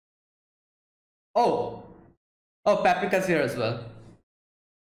 Oh. Oh, Paprika's here as well.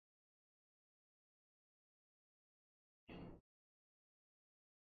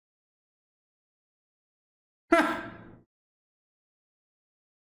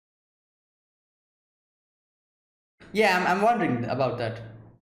 Yeah, I'm wondering about that.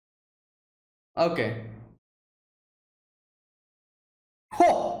 Okay.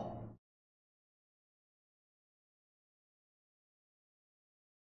 Oh!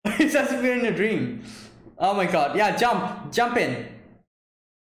 It's as if we're in a dream. Oh my god. Yeah, jump. Jump in.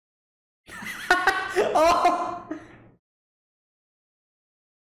 Oh!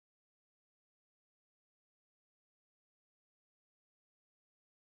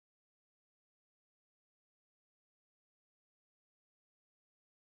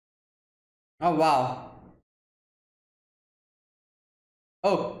 Oh wow.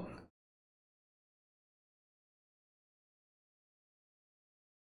 Oh.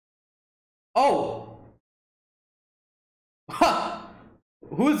 Oh.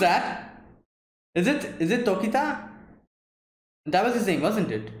 Who's that? Is it Tokita? That was his name,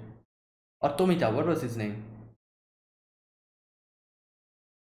 wasn't it? Or Tomita, what was his name?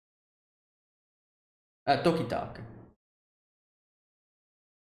 Tokita, okay.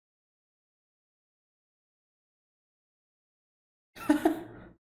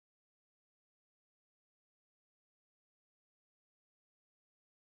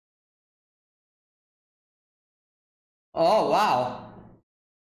 Oh wow.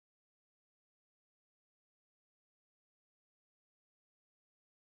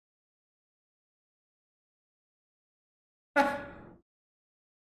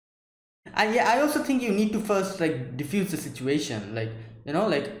 And yeah, I also think you need to first like diffuse the situation, like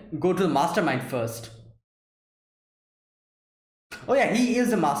like go to the mastermind first. Oh yeah, he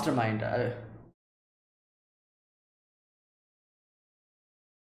is a mastermind.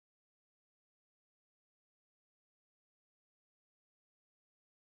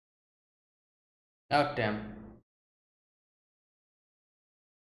 Oh damn.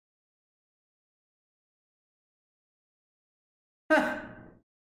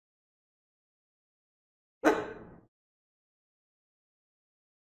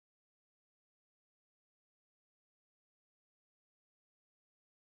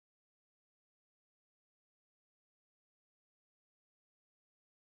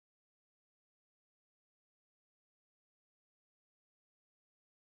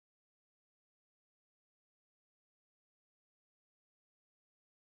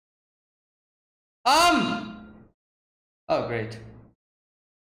 Um. Oh great.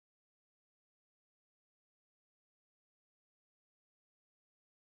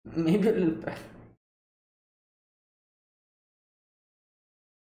 Maybe a little bit.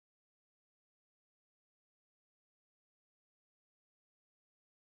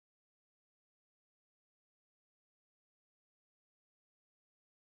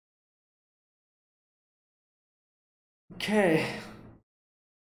 Okay.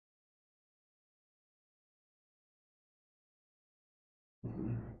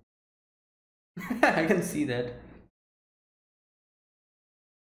 I can see that.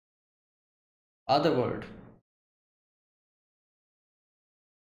 Other world.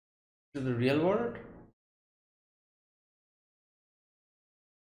 To the real world?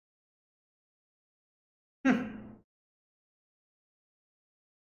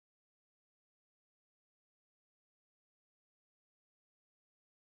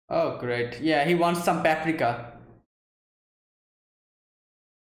 Oh great. Yeah, he wants some paprika.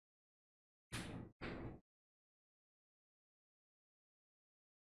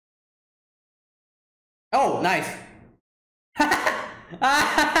 Oh, nice.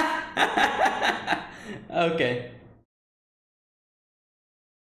 Okay.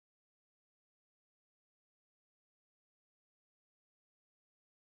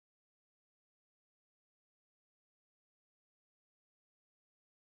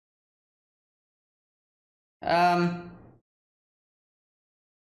 Um.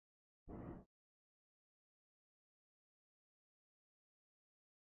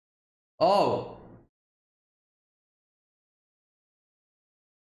 Oh.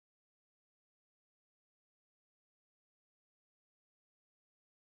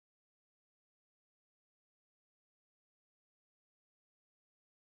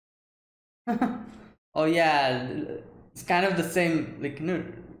 Oh yeah. It's kind of the same, like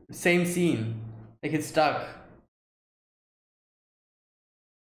same scene. Like it's stuck.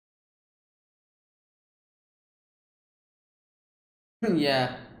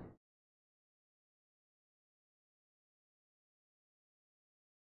 Yeah.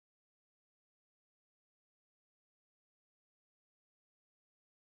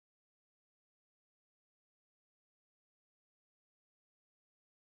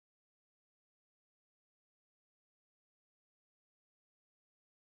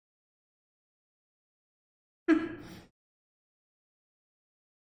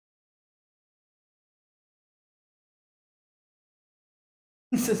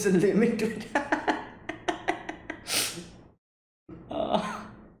 There's a limit to it. Oh,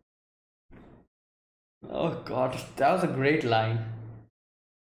 oh god, that was a great line.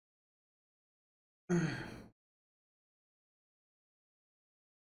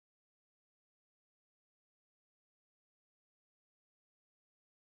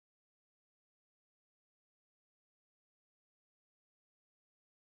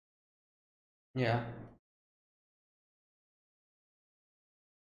 Yeah.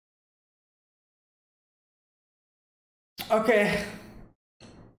 Okay.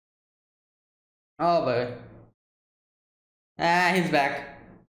 Oh boy. Ah, he's back.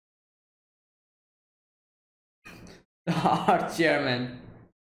 Our chairman.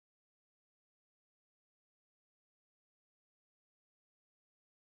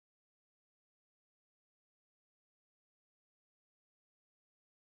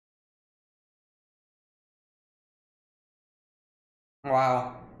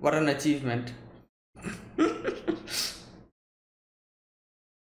 Wow, what an achievement.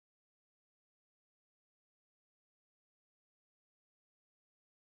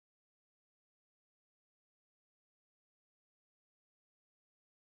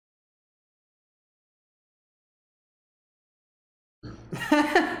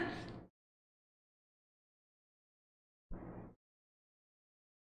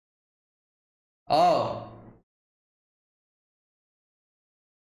 Oh.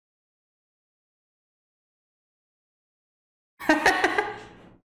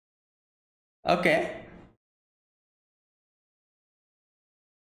 Okay.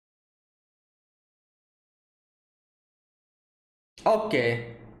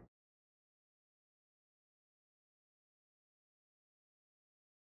 Okay.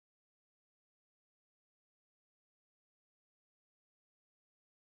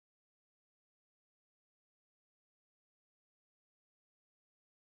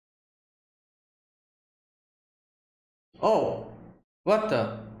 Oh. What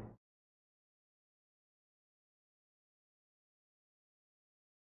the?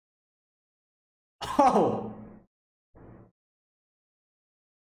 Oh.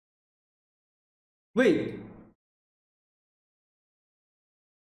 Wait.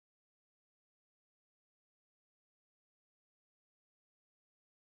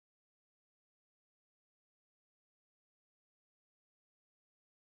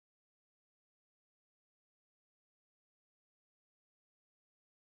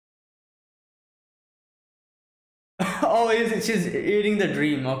 Oh, she's eating the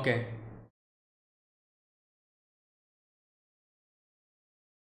dream. Okay.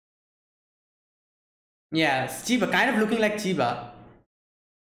 Yeah, it's Chiba, kind of looking like Chiba.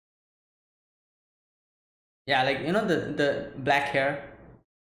 Yeah, like the black hair.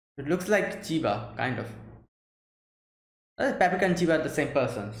 It looks like Chiba, kind of. Paprika and Chiba are the same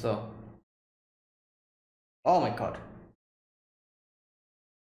person, so. Oh my god.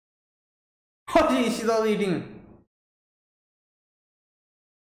 Oh, she's all eating.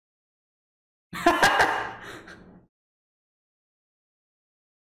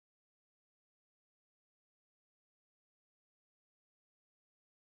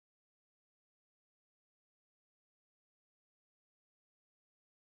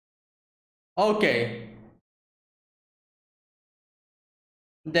 Okay,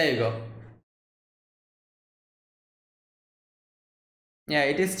 there you go. Yeah,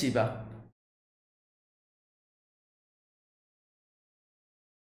 it is Chiba.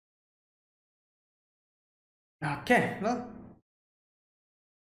 Okay, well,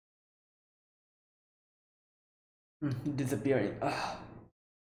 disappearing. Ugh.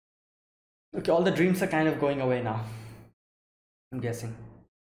 Okay, all the dreams are kind of going away now. I'm guessing.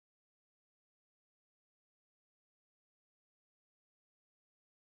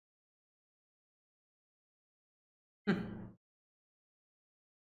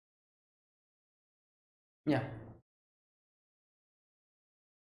 Yeah,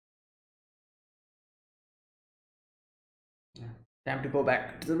 yeah. Time to go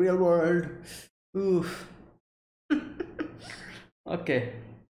back to the real world. Oof. Okay.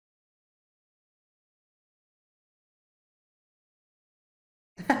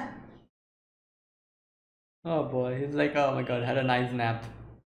 Oh boy, he's like, oh my god, had a nice nap.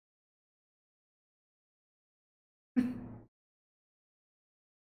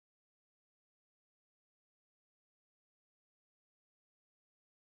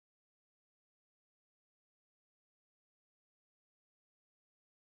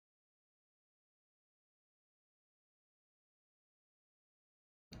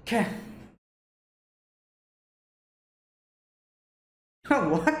 Okay.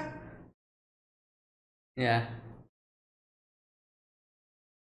 What? Yeah.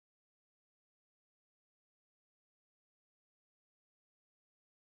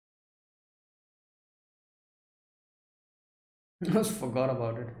 I just forgot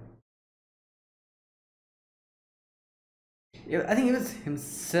about it. Yeah, I think it was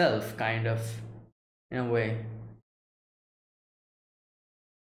himself, kind of, in a way.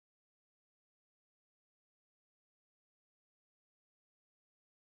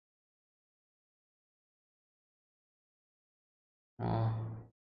 Oh.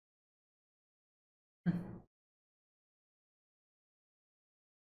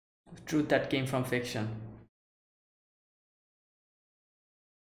 Truth that came from fiction.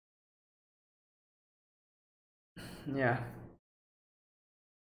 Yeah.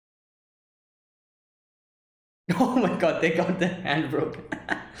 Oh my god, they got their hand broken.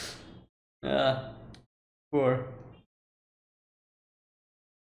 uh, Poor.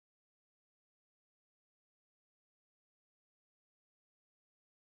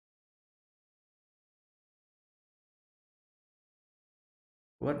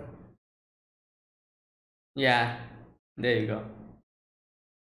 What? Yeah, there you go.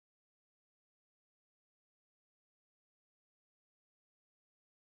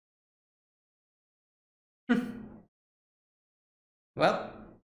 Well,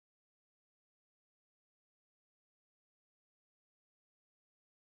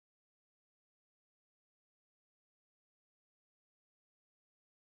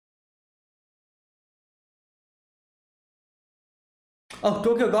 oh,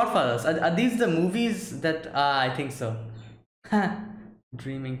 Tokyo Godfathers. Are these the movies that I think so?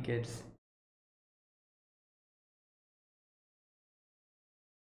 Dreaming kids.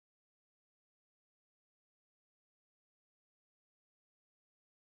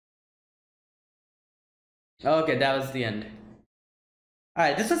 Okay, that was the end. All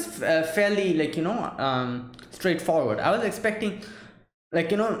right, this was fairly, like, straightforward. I was expecting,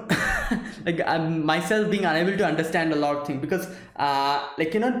 like, like, myself being unable to understand a lot of things, because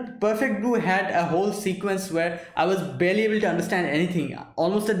like, Perfect Blue had a whole sequence where I was barely able to understand anything.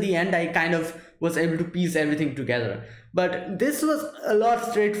 Almost at the end I kind of was able to piece everything together, but this was a lot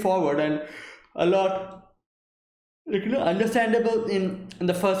straightforward and a lot, like, understandable. In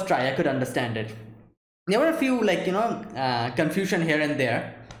the first try I could understand it. There were a few, like, confusion here and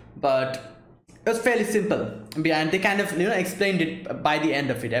there, but it was fairly simple, and they kind of, explained it by the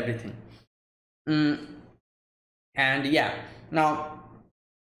end of it, everything. mm, and yeah, now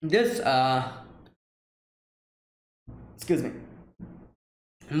this excuse me,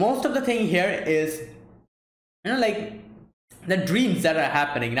 most of the thing here is, like, the dreams that are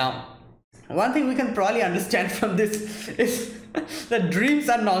happening. Now, one thing we can probably understand from this is that dreams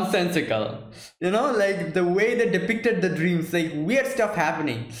are nonsensical. Like, the way they depicted the dreams, like, weird stuff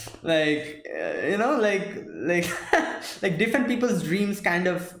happening, like, like like different people's dreams kind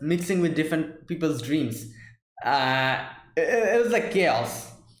of mixing with different people's dreams. It was like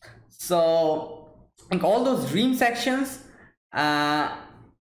chaos. So, like, all those dream sections, uh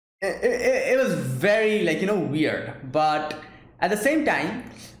it was very, like, weird, but at the same time,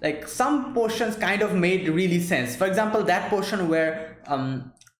 like, some portions kind of made really sense. For example, that portion where,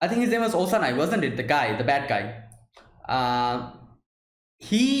 I think his name was Osanai, wasn't it, the guy, the bad guy?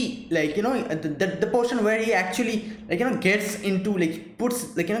 He, like, the portion where he actually, like, gets into, like,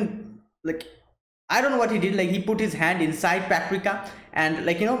 puts, like, like, I don't know what he did, like, he put his hand inside Paprika and,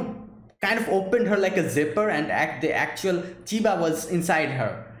 like, kind of opened her like a zipper, and the actual Chiba was inside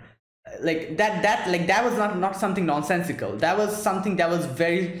her. Like, that was not something nonsensical. That was something that was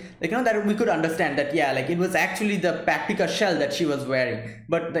very, like, that we could understand, that yeah, like, it was actually the Paprika shell that she was wearing,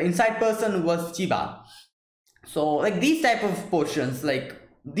 but the inside person was Chiba. So, like, these type of portions, like,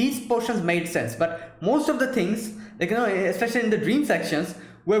 these portions made sense, but most of the things, like, especially in the dream sections,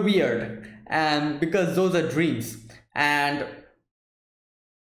 were weird, and because those are dreams. And,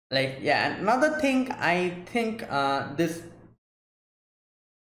 like, yeah, another thing I think, this,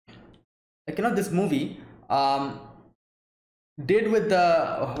 like, this movie did with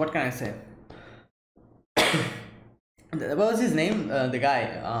the, what can I say, what was his name, the guy,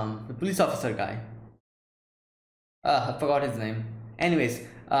 the police officer guy, I forgot his name. Anyways,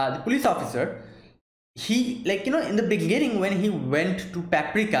 the police officer, he, like, in the beginning, when he went to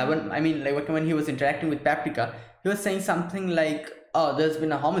Paprika, when, I mean, like, when he was interacting with Paprika, he was saying something like, oh, there's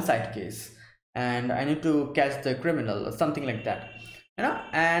been a homicide case and I need to catch the criminal, or something like that,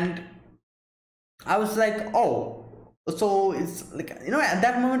 and I was like, oh, so it's like, at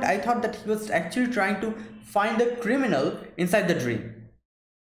that moment I thought that he was actually trying to find the criminal inside the dream.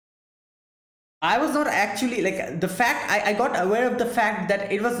 I was not actually, like, the fact, I got aware of the fact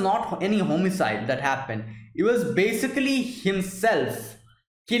that it was not any homicide that happened. It was basically himself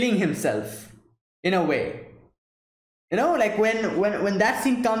killing himself, in a way. Like, when that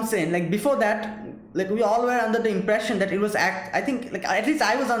scene comes in, like, before that, like, we all were under the impression that it was I think, like, at least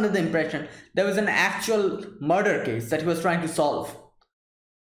I was under the impression there was an actual murder case that he was trying to solve.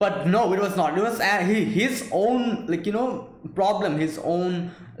 But no, it was not. It was his own, like, problem, his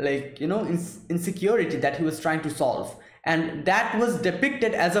own, like, insecurity that he was trying to solve, and that was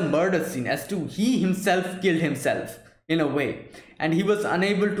depicted as a murder scene, as to he himself killed himself, in a way, and he was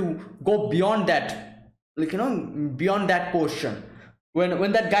unable to go beyond that, like, beyond that portion.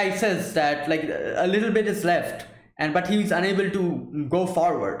 when that guy says that like a little bit is left, and but he's unable to go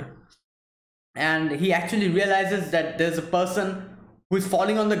forward, and he actually realizes that there's a person who is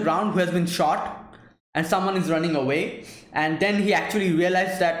falling on the ground who has been shot, and someone is running away, and then he actually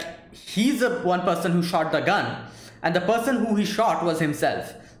realized that he's the one person who shot the gun, and the person who he shot was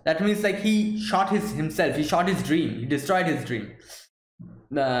himself. That means like he shot himself, he shot his dream, he destroyed his dream.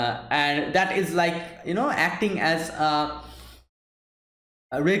 And that is like, you know, acting as a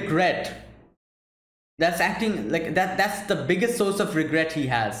regret. That's acting like that's the biggest source of regret he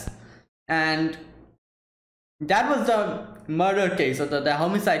has. And that was the murder case, or the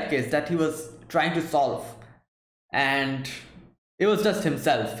homicide case that he was trying to solve. And it was just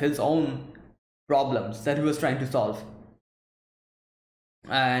himself, his own problems that he was trying to solve.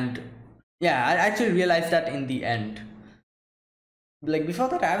 And yeah, I actually realized that in the end. Like before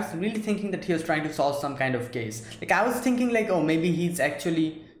that, I was really thinking that he was trying to solve some kind of case. Like I was thinking like, oh, maybe he's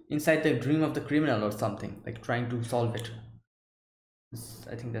actually inside the dream of the criminal or something, like trying to solve it.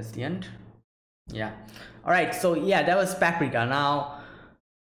 I think that's the end. Yeah. All right, so yeah, that was Paprika. Now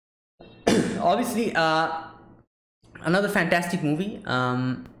obviously another fantastic movie.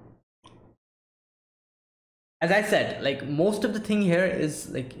 As I said, like most of the thing here is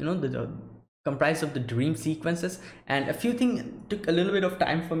like, you know, the comprised of the dream sequences, and a few things took a little bit of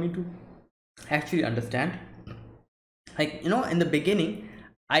time for me to actually understand. Like, you know, in the beginning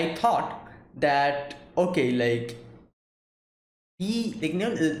I thought that okay, like he, like, you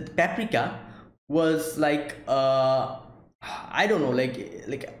know, Paprika was like I don't know,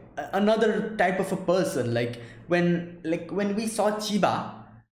 like another type of a person. Like when we saw Chiba,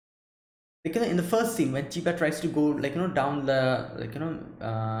 like, you know, in the first scene when Chiba tries to go, like, you know, down the, like, you know,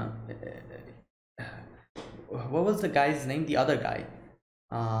 what was the guy's name, the other guy,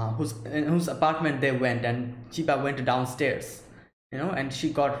 in whose apartment they went, and Chiba went downstairs, you know, and she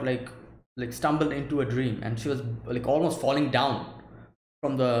got like stumbled into a dream, and she was like almost falling down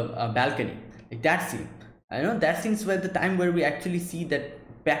from the balcony. Like that scene, I know that scene's where the time where we actually see that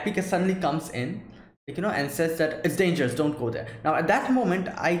Paprika suddenly comes in, like, you know, and says that it's dangerous, don't go there. Now at that moment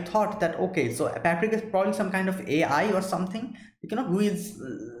I thought that okay, so Paprika is probably some kind of AI or something, like, you know, who is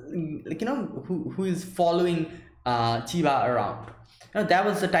like, you know, who is following Chiba around. You know, that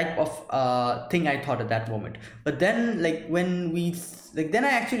was the type of thing I thought at that moment. But then like when we like, then I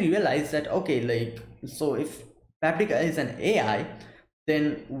actually realized that okay, like, so if Paprika is an AI,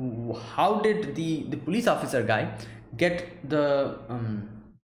 then how did the police officer guy get the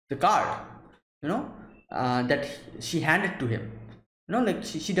card, you know, that she handed to him? You know, like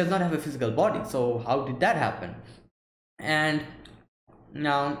she does not have a physical body, so how did that happen? And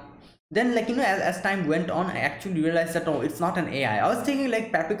now then, like, you know, as time went on, I actually realized that oh, it's not an AI. I was thinking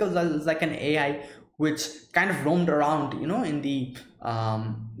like Paprika was like an AI which kind of roamed around, you know, in the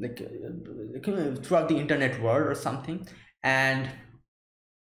throughout the internet world or something. And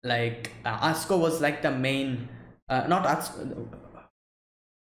like Atsuko was like the main not Atsuko.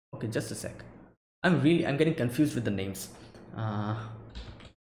 Okay, just a sec, I'm getting confused with the names.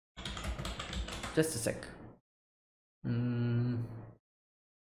 Just a sec.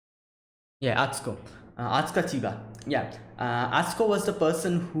 Yeah, Atsuko. Atsuka Chiba. Yeah, Atsuko was the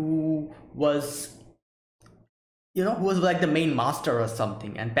person who was, you know, who was like the main master or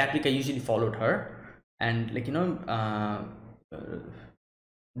something, and Paprika usually followed her, and like, you know,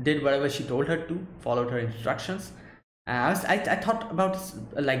 did whatever she told her to, followed her instructions. I thought about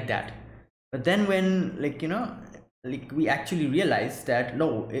like that. But then when, like, you know, like we actually realized that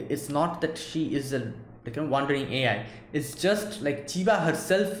no, it's not that she is a like a wandering AI. It's just like Chiba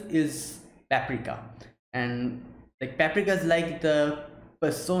herself is Paprika, and like Paprika is like the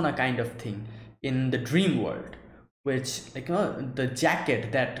persona kind of thing in the dream world, which, like, you know, the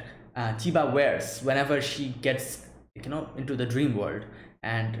jacket that Chiba wears whenever she gets, like, you know, into the dream world,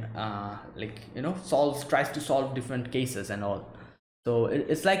 and like, you know, tries to solve different cases and all. So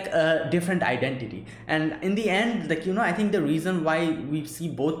it's like a different identity. And in the end, like, you know, I think the reason why we see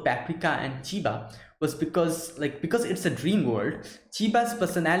both Paprika and Chiba was because it's a dream world. Chiba's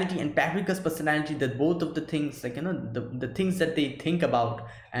personality and Paprika's personality, that both of the things, like, you know, the things that they think about,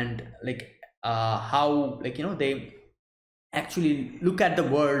 and like how, like, you know, they actually look at the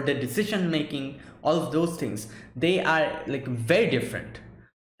world, the decision making, all of those things, they are like very different.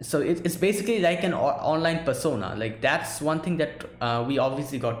 So it's basically like an online persona. Like that's one thing that we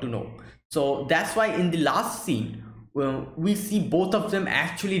obviously got to know. So that's why in the last scene, we see both of them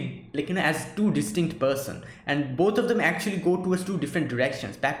actually, like, you know, as two distinct person, and both of them actually go towards two different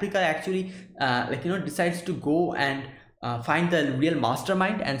directions. Paprika actually like, you know, decides to go and find the real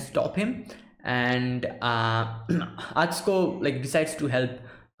mastermind and stop him, and Atsuko like decides to help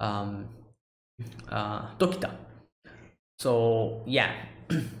um, Tokita. So yeah,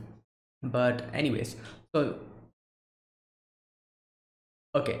 but anyways, so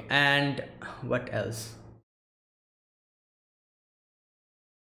okay, and what else?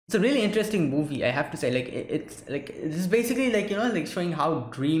 It's a really interesting movie, I have to say. Like it's like it's basically like, you know, like showing how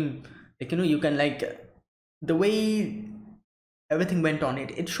dream, like, you know, you can like the way everything went on.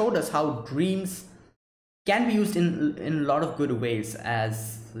 It showed us how dreams can be used in a lot of good ways,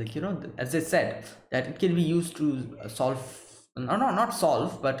 as like, you know, as I said, that it can be used to solve, not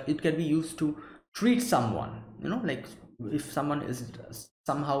solve, but it can be used to treat someone, you know, like if someone is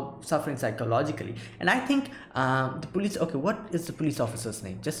somehow suffering psychologically. And I think the police, okay, what is the police officer's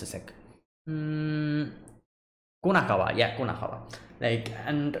name? Just a sec. Konakawa, yeah, Konakawa. Like,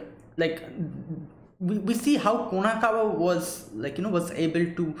 and like we see how Konakawa was like, you know, was able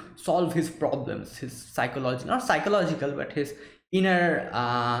to solve his problems, his psychology, not psychological, but his inner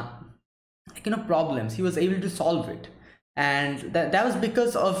like, you know, problems. He was able to solve it, and that was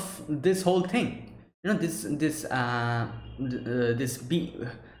because of this whole thing. You know, this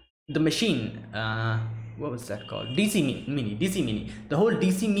the machine, what was that called, DC mini, the whole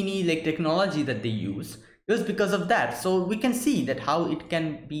DC mini like technology that they use, it was because of that. So we can see that how it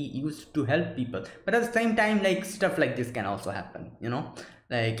can be used to help people, but at the same time, like stuff like this can also happen, you know,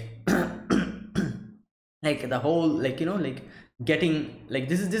 like like the whole, like, you know, like getting like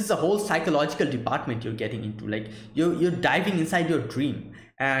this is a whole psychological department you're getting into. Like you're diving inside your dream,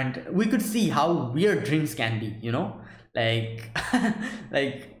 and we could see how weird dreams can be, you know, like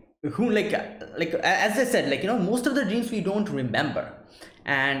like who like as I said, like, you know, most of the dreams we don't remember.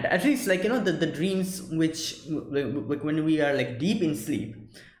 And at least, like, you know, the dreams which like when we are like deep in sleep,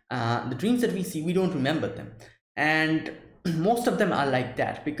 the dreams that we see, we don't remember them. And most of them are like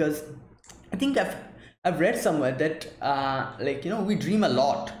that, because I think I've read somewhere that like, you know, we dream a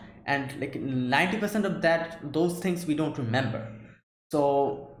lot, and like 90% of that, those things we don't remember.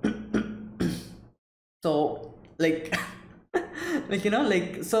 So so like like, you know,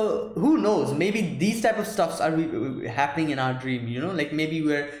 like, so who knows, maybe these type of stuffs are happening in our dream, you know, like maybe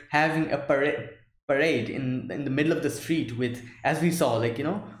we're having a parade in the middle of the street with, as we saw, like, you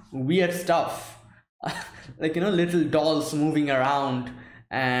know, weird stuff like, you know, little dolls moving around,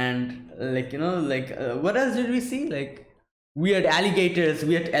 and like, you know, like what else did we see, like weird alligators,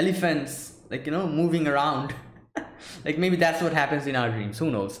 weird elephants, like, you know, moving around like maybe that's what happens in our dreams,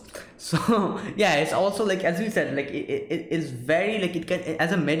 who knows. So yeah, it's also like, as we said, like it is very like, it can,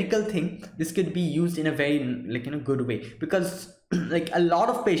 as a medical thing, this could be used in a very like, you know, good way, because like a lot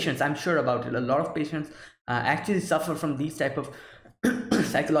of patients, I'm sure about it, a lot of patients actually suffer from these type of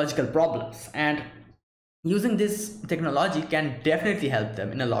psychological problems, and using this technology can definitely help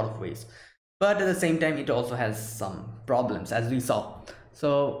them in a lot of ways. But at the same time, it also has some problems, as we saw.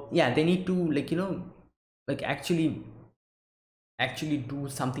 So yeah, they need to, like, you know, like actually do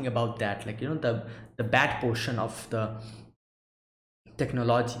something about that, like, you know, the bad portion of the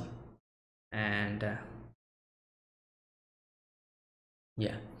technology. And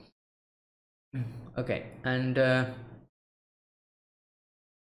yeah. Okay, and okay,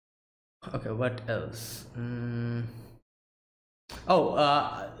 what else? Oh,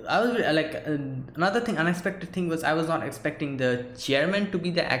 I was like another thing, unexpected thing was, I was not expecting the chairman to be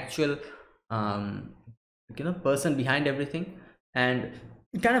the actual like, you know, person behind everything. And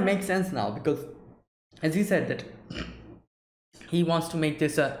it kind of makes sense now, because as he said that he wants to make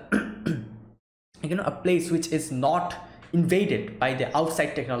this a you know, a place which is not invaded by the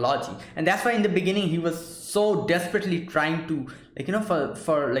outside technology. And that's why in the beginning he was so desperately trying to, like, you know,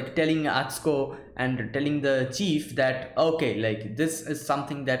 for like telling Atsuko and telling the chief that, okay, like this is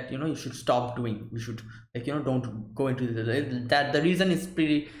something that, you know, you should stop doing, we should, like, you know, don't go into that. The reason is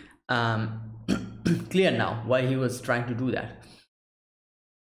pretty clear now why he was trying to do that.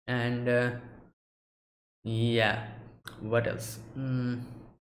 And yeah, what else?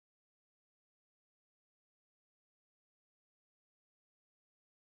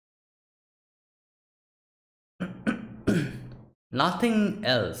 Nothing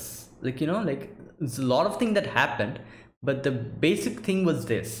else, like, you know, like there's a lot of things that happened, but the basic thing was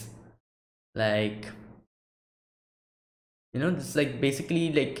this, like, you know, this like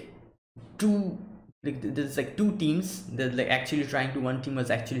basically like two, like there's like two teams that like actually trying to, one team was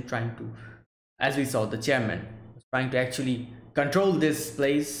actually trying to, as we saw, the chairman was trying to actually control this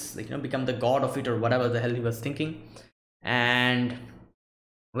place, like, you know, become the god of it, or whatever the hell he was thinking. And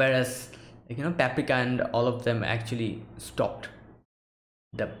whereas, like, you know, Paprika and all of them actually stopped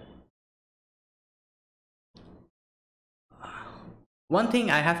the one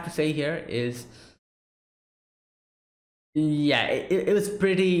thing I have to say here is, yeah, it was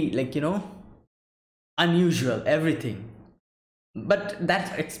pretty, like, unusual, everything, but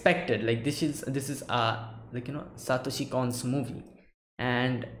that's expected. Like, this is like, Satoshi Kon's movie.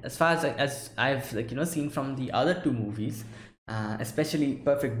 And as far as I've, like, seen from the other two movies, especially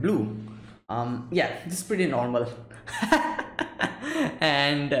Perfect Blue, yeah, this is pretty normal.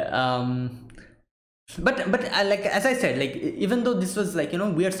 And but like, as I said, like, even though this was, like,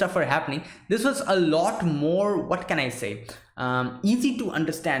 weird stuff were happening, this was a lot more, what can I say, easy to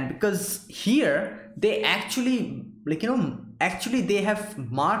understand, because here they actually, like, actually they have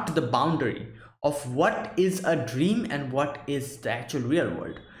marked the boundary of what is a dream and what is the actual real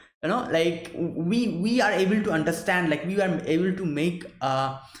world. Like, we are able to understand, like, we are able to make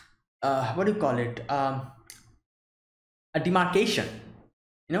what do you call it, a demarcation,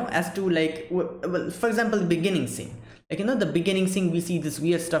 as to, like, well, for example, the beginning scene. Like, the beginning scene, we see this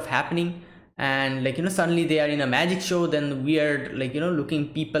weird stuff happening, and, like, suddenly they are in a magic show, then weird, like,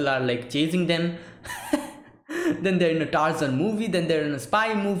 looking people are, like, chasing them. Then they're in a Tarzan movie, then they're in a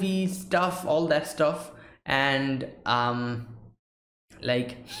spy movie stuff, all that stuff. And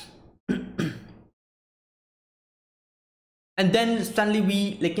like, and then suddenly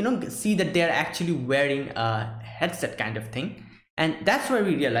we, like, see that they're actually wearing a headset kind of thing, and that's where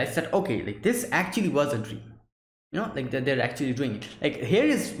we realize that, okay, like, this actually was a dream. Like, that they're actually doing it. Like, here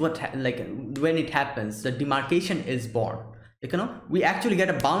is what like, when it happens, the demarcation is born. Like, we actually get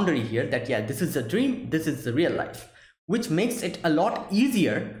a boundary here, that, yeah, this is a dream, this is the real life, which makes it a lot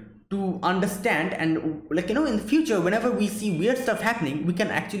easier to understand. And, like, in the future, whenever we see weird stuff happening, we can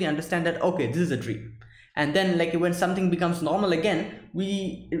actually understand that, okay, this is a dream. And then, like, when something becomes normal again,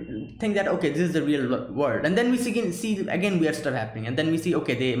 we think that, okay, this is the real world. And then we see again weird stuff happening, and then we see,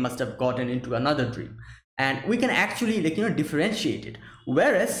 okay, they must have gotten into another dream. And we can actually, like, differentiate it.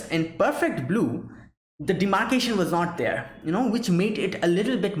 Whereas in Perfect Blue, the demarcation was not there, which made it a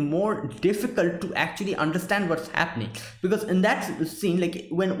little bit more difficult to actually understand what's happening. Because in that scene, like,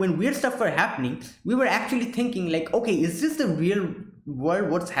 when weird stuff were happening, we were actually thinking, like, okay, is this the real world?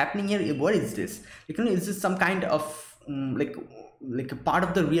 What's happening here? What is this? Like, is this some kind of like a part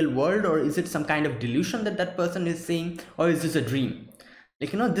of the real world, or is it some kind of delusion that that person is saying, or is this a dream?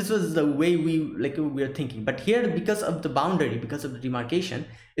 Like, this was the way we were thinking. But here, because of the boundary, because of the demarcation,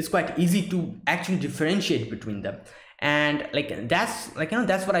 it's quite easy to actually differentiate between them. And, like, that's, like,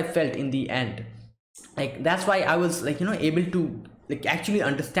 that's what I felt in the end. Like, that's why I was, like, able to, like, actually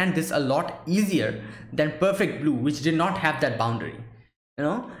understand this a lot easier than Perfect Blue, which did not have that boundary.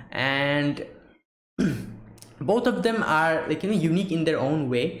 And both of them are, like, unique in their own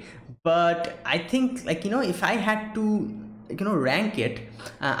way. But I think, like, if I had to, like, rank it,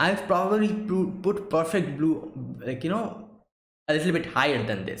 I've probably put Perfect Blue, like, a little bit higher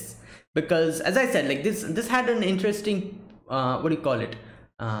than this, because, as I said, like, this had an interesting what do you call it,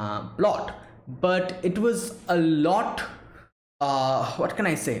 plot, but it was a lot, what can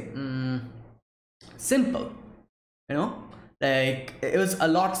I say, simple, like, it was a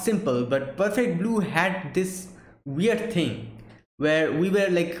lot simple. But Perfect Blue had this weird thing where we were,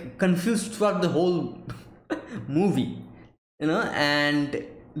 like, confused throughout the whole movie, and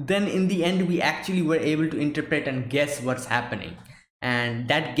then in the end we actually were able to interpret and guess what's happening, and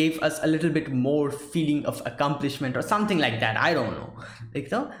that gave us a little bit more feeling of accomplishment or something like that. I don't know,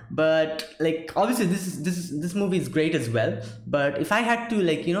 like, but, like, obviously this movie is great as well. But if I had to,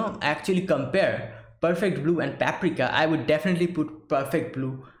 like, actually compare Perfect Blue and Paprika, I would definitely put Perfect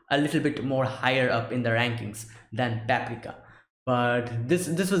Blue a little bit more higher up in the rankings than Paprika. But this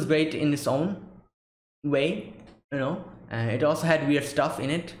was great in its own way, it also had weird stuff in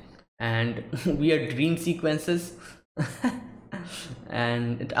it, and weird dream sequences.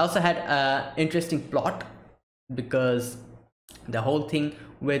 And it also had a interesting plot, because the whole thing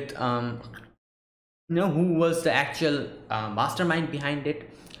with who was the actual mastermind behind it.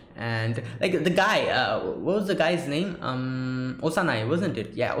 And, like, the guy, what was the guy's name, Osanai, wasn't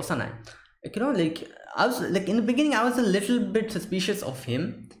it? Yeah, Osanai. Like, like, I was, like, in the beginning I was a little bit suspicious of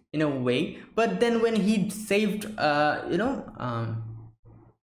him in a way, but then when he saved Atsuko,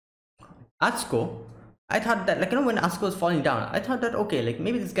 I thought that, like, when Asuko was falling down, I thought that, okay, like,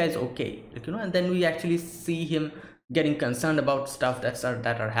 maybe this guy's okay, like, and then we actually see him getting concerned about stuff that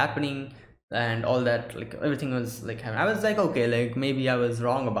are happening, and all that, like, everything was, like, I was like, okay, like, maybe I was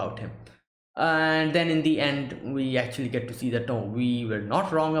wrong about him. And then in the end we actually get to see that, no, we were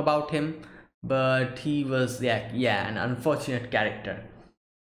not wrong about him, but he was, yeah, an unfortunate character.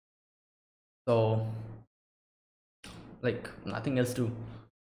 So, like, nothing else to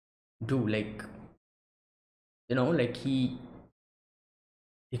do, like, like, he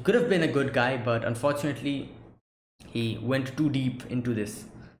he could have been a good guy, but unfortunately he went too deep into this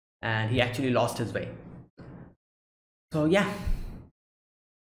and he actually lost his way. So yeah,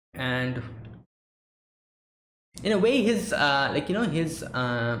 and in a way his his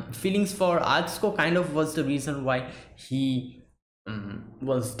feelings for Atsuko kind of was the reason why he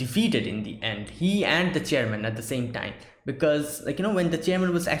was defeated in the end, he and the chairman at the same time. Because when the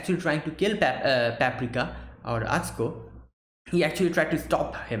chairman was actually trying to kill Paprika or Atsuko, he actually tried to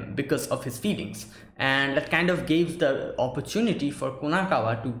stop him because of his feelings, and that kind of gave the opportunity for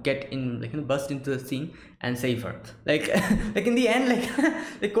Konakawa to get in, burst into the scene and save her. Like in the end,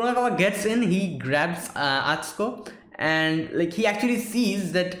 like Konakawa gets in, he grabs Atsuko, and he actually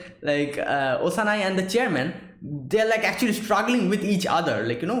sees that Osanai and the chairman, they're actually struggling with each other.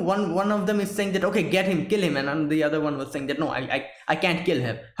 One of them is saying that okay, get him, kill him, and the other one was saying that no, I can't kill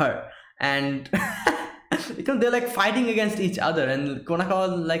her, and they're fighting against each other, and Konakawa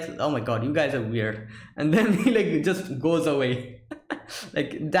was like, oh my god, you guys are weird, and then he just goes away.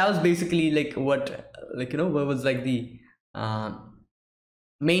 That was basically what what was the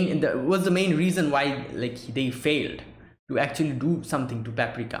main reason why they failed to actually do something to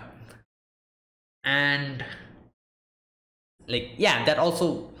Paprika. And yeah, that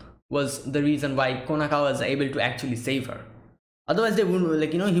also was the reason why Konakawa was able to actually save her. Otherwise they wouldn't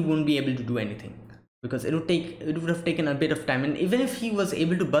he wouldn't be able to do anything, because it would have taken a bit of time. And even if he was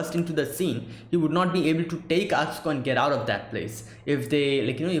able to burst into the scene, he would not be able to take Atsuko and get out of that place if they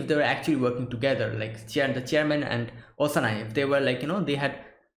if they were actually working together, the chairman and Osanai. If they were they had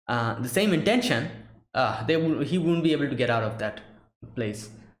the same intention, he wouldn't be able to get out of that place.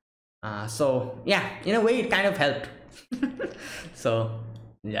 So yeah, in a way it kind of helped. So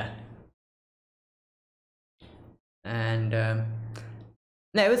yeah. And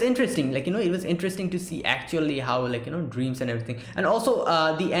no, it was interesting, it was interesting to see actually how dreams and everything. And also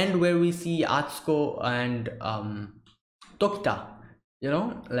the end where we see Atsuko and Tokita,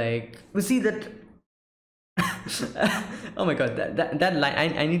 we see that oh my god, that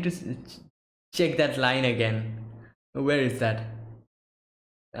line, I need to check that line again. Where is that?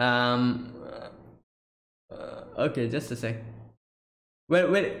 Okay, just a sec.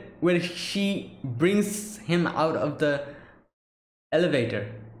 Where she brings him out of the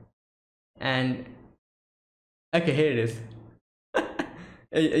elevator, and okay, here it is.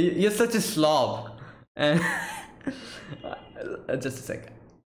 You're such a slob. And just a second.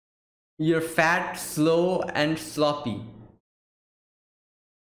 You're fat, slow, and sloppy.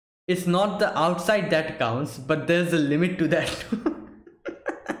 It's not the outside that counts, but there's a limit to that.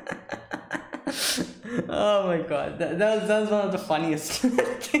 Oh my god, that was one of the funniest.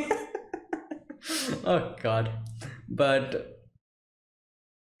 Oh god. But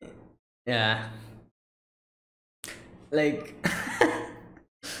yeah,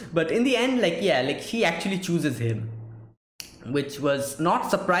 but in the end, yeah, she actually chooses him, which was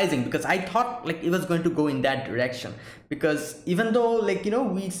not surprising, because I thought it was going to go in that direction. Because even though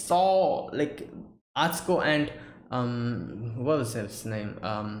we saw Atsuko and what was his name,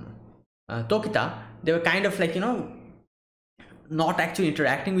 Tokita, they were kind of not actually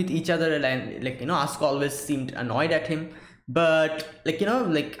interacting with each other, and Atsuko always seemed annoyed at him. But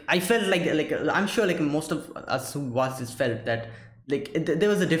I felt I'm sure most of us who watched this felt that there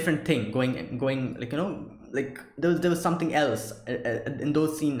was a different thing going there was something else in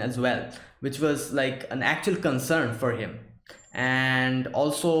those scenes as well, which was an actual concern for him. And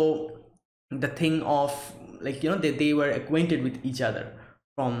also the thing of they were acquainted with each other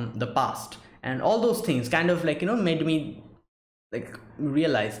from the past, and all those things kind of made me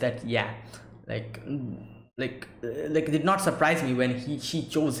realize that yeah, it did not surprise me when she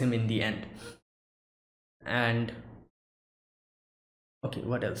chose him in the end. And okay,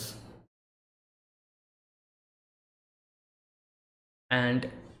 what else? And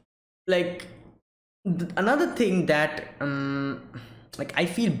another thing that I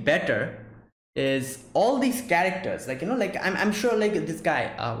feel better is all these characters, I'm sure this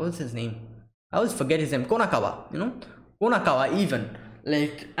guy, what was his name, I always forget his name, Konakawa, Konakawa even,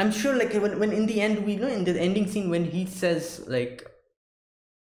 I'm sure when in the end, we in the ending scene when he says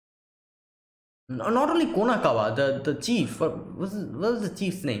not only Konakawa, the chief, what was the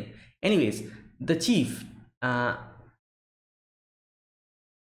chief's name, anyways, the chief,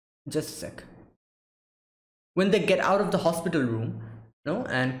 just a sec, when they get out of the hospital room,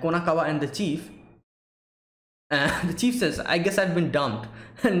 and Konakawa and the chief, the chief says, I guess I've been dumped.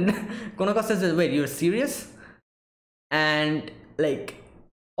 And Konakawa says, wait, you're serious? And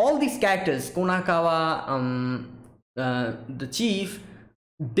all these characters, Konakawa, the chief,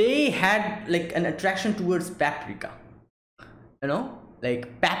 they had an attraction towards Paprika,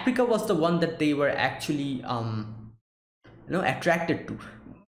 like Paprika was the one that they were actually attracted to.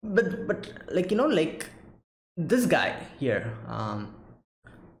 But like like this guy here,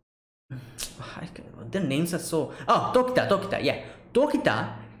 their names are so, oh, Tokita, yeah,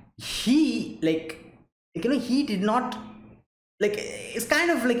 Tokita. He he did not, like, it's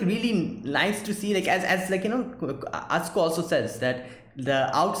kind of like really nice to see, like, as like Atsuko also says that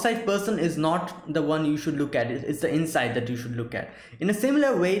the outside person is not the one you should look at, it's the inside that you should look at. In a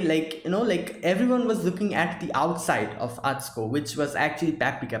similar way, like like everyone was looking at the outside of Atsuko, which was actually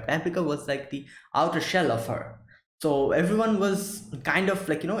Paprika was like the outer shell of her. So everyone was kind of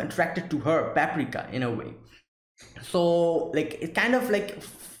like attracted to her, Paprika, in a way. So like it kind of like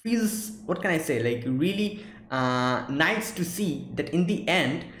feels, what can I say, like really nice to see that in the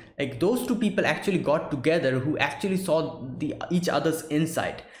end, like those two people actually got together who actually saw the each other's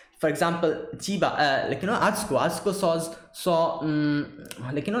inside. For example, Chiba, Atsuko saw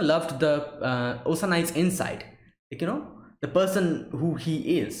loved the Osanai's inside, like the person who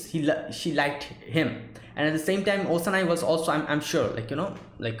he is. She liked him, and at the same time Osanai was also, I'm sure,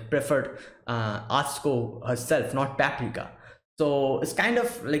 like preferred Atsuko herself, not Paprika. So it's kind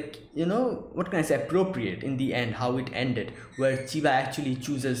of like what can I say, appropriate in the end how it ended, where Chiba actually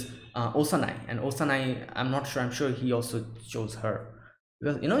chooses Osanai, and Osanai, I'm sure he also chose her,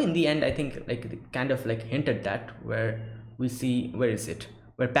 because in the end I think like they kind of like hinted that, where we see, where is it,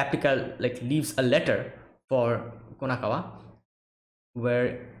 where Paprika like leaves a letter for Konakawa,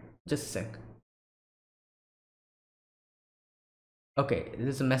 where, just a sec, okay,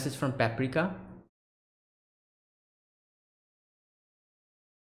 this is a message from Paprika.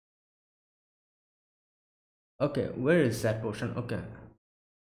 Okay, where is that portion?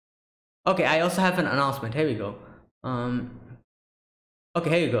 Okay, I also have an announcement. Here we go. Okay,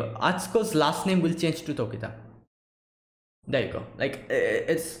 here you go. Atsuko's last name will change to Tokita. There you go. Like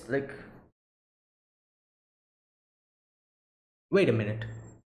it's like, wait a minute.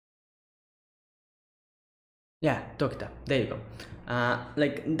 Yeah, Tokita. There you go.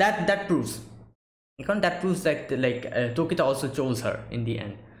 Like that proves, that proves that Tokita also chose her in the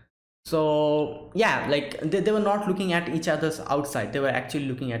end. So yeah, like they were not looking at each other's outside, they were actually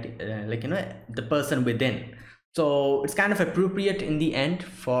looking at the person within. So it's kind of appropriate in the end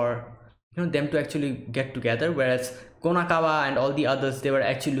for them to actually get together, whereas Konakawa and all the others, they were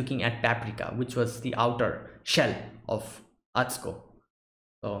actually looking at Paprika, which was the outer shell of Atsuko.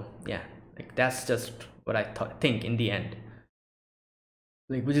 So yeah, like that's just what I think in the end,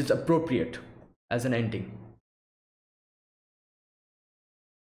 like, which is appropriate as an ending.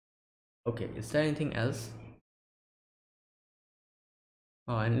 Okay, is there anything else?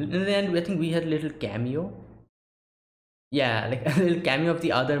 Oh, and in the end, I think we had a little cameo. Yeah, like a little cameo of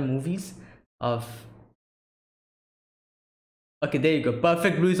the other movies of. Okay, there you go.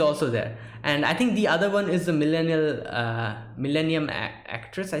 Perfect Blue is also there, and I think the other one is the Millennium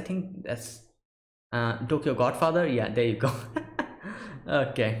actress. I think that's Tokyo Godfather. Yeah, there you go.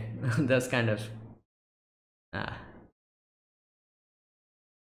 Okay, that's kind of.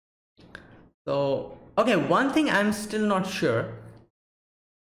 So okay, one thing I'm still not sure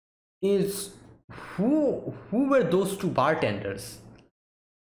is who were those two bartenders.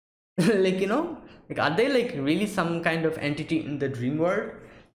 Like like, are they like really some kind of entity in the dream world?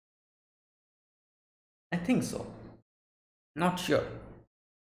 I think so, not sure,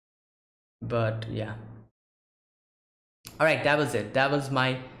 but yeah. All right, that was it. That was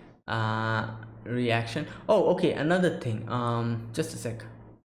my reaction. Oh, okay, another thing, just a sec.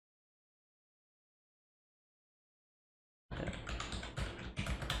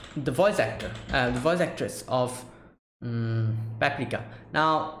 The voice actress of Paprika.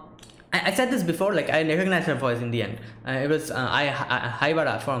 Now, I said this before, like I recognized her voice in the end. It was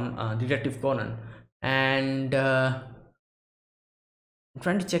Haibara from Detective Conan, and I'm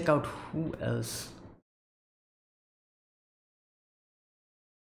trying to check out who else.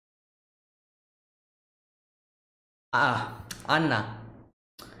 Anna.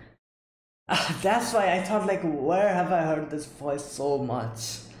 That's why I thought, like, where have I heard this voice so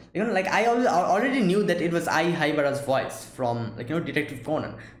much? Like I already knew that it was Ai Haibara's voice from Detective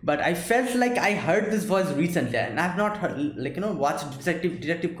Conan, but I felt like I heard this voice recently, and I've not heard, watched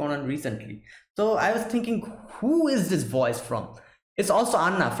Detective Conan recently. So I was thinking, who is this voice from? It's also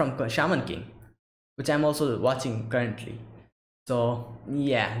Anna from Shaman King, which I'm also watching currently. So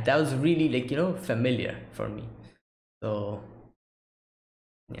yeah, that was really familiar for me. So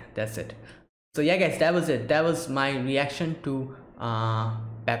yeah, that's it. So yeah, guys, that was it. That was my reaction to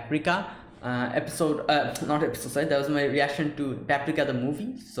Paprika episode, not episode, sorry, that was my reaction to Paprika the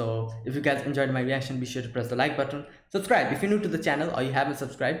movie. So if you guys enjoyed my reaction, be sure to press the like button, subscribe if you're new to the channel or you haven't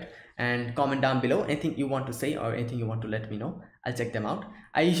subscribed, and comment down below anything you want to say or anything you want to let me know. I'll check them out.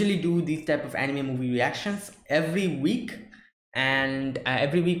 I usually do these type of anime movie reactions every week, and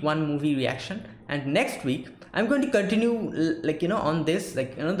every week one movie reaction. And next week I'm going to continue like on this,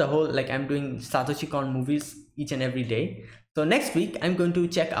 like the whole, like I'm doing Satoshi Kon movies each and every day. So next week I'm going to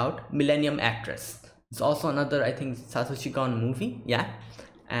check out Millennium Actress. It's also another, I think, Satoshi Kon movie. Yeah.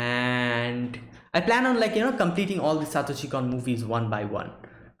 And I plan on completing all the Satoshi Kon movies one by one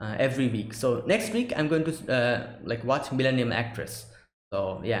every week. So next week I'm going to watch Millennium Actress.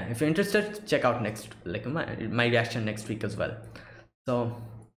 So yeah, if you're interested, check out next, my reaction next week as well. So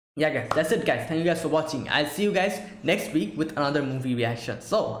yeah guys, that's it guys. Thank you guys for watching. I'll see you guys next week with another movie reaction.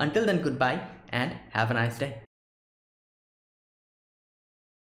 So until then, goodbye and have a nice day.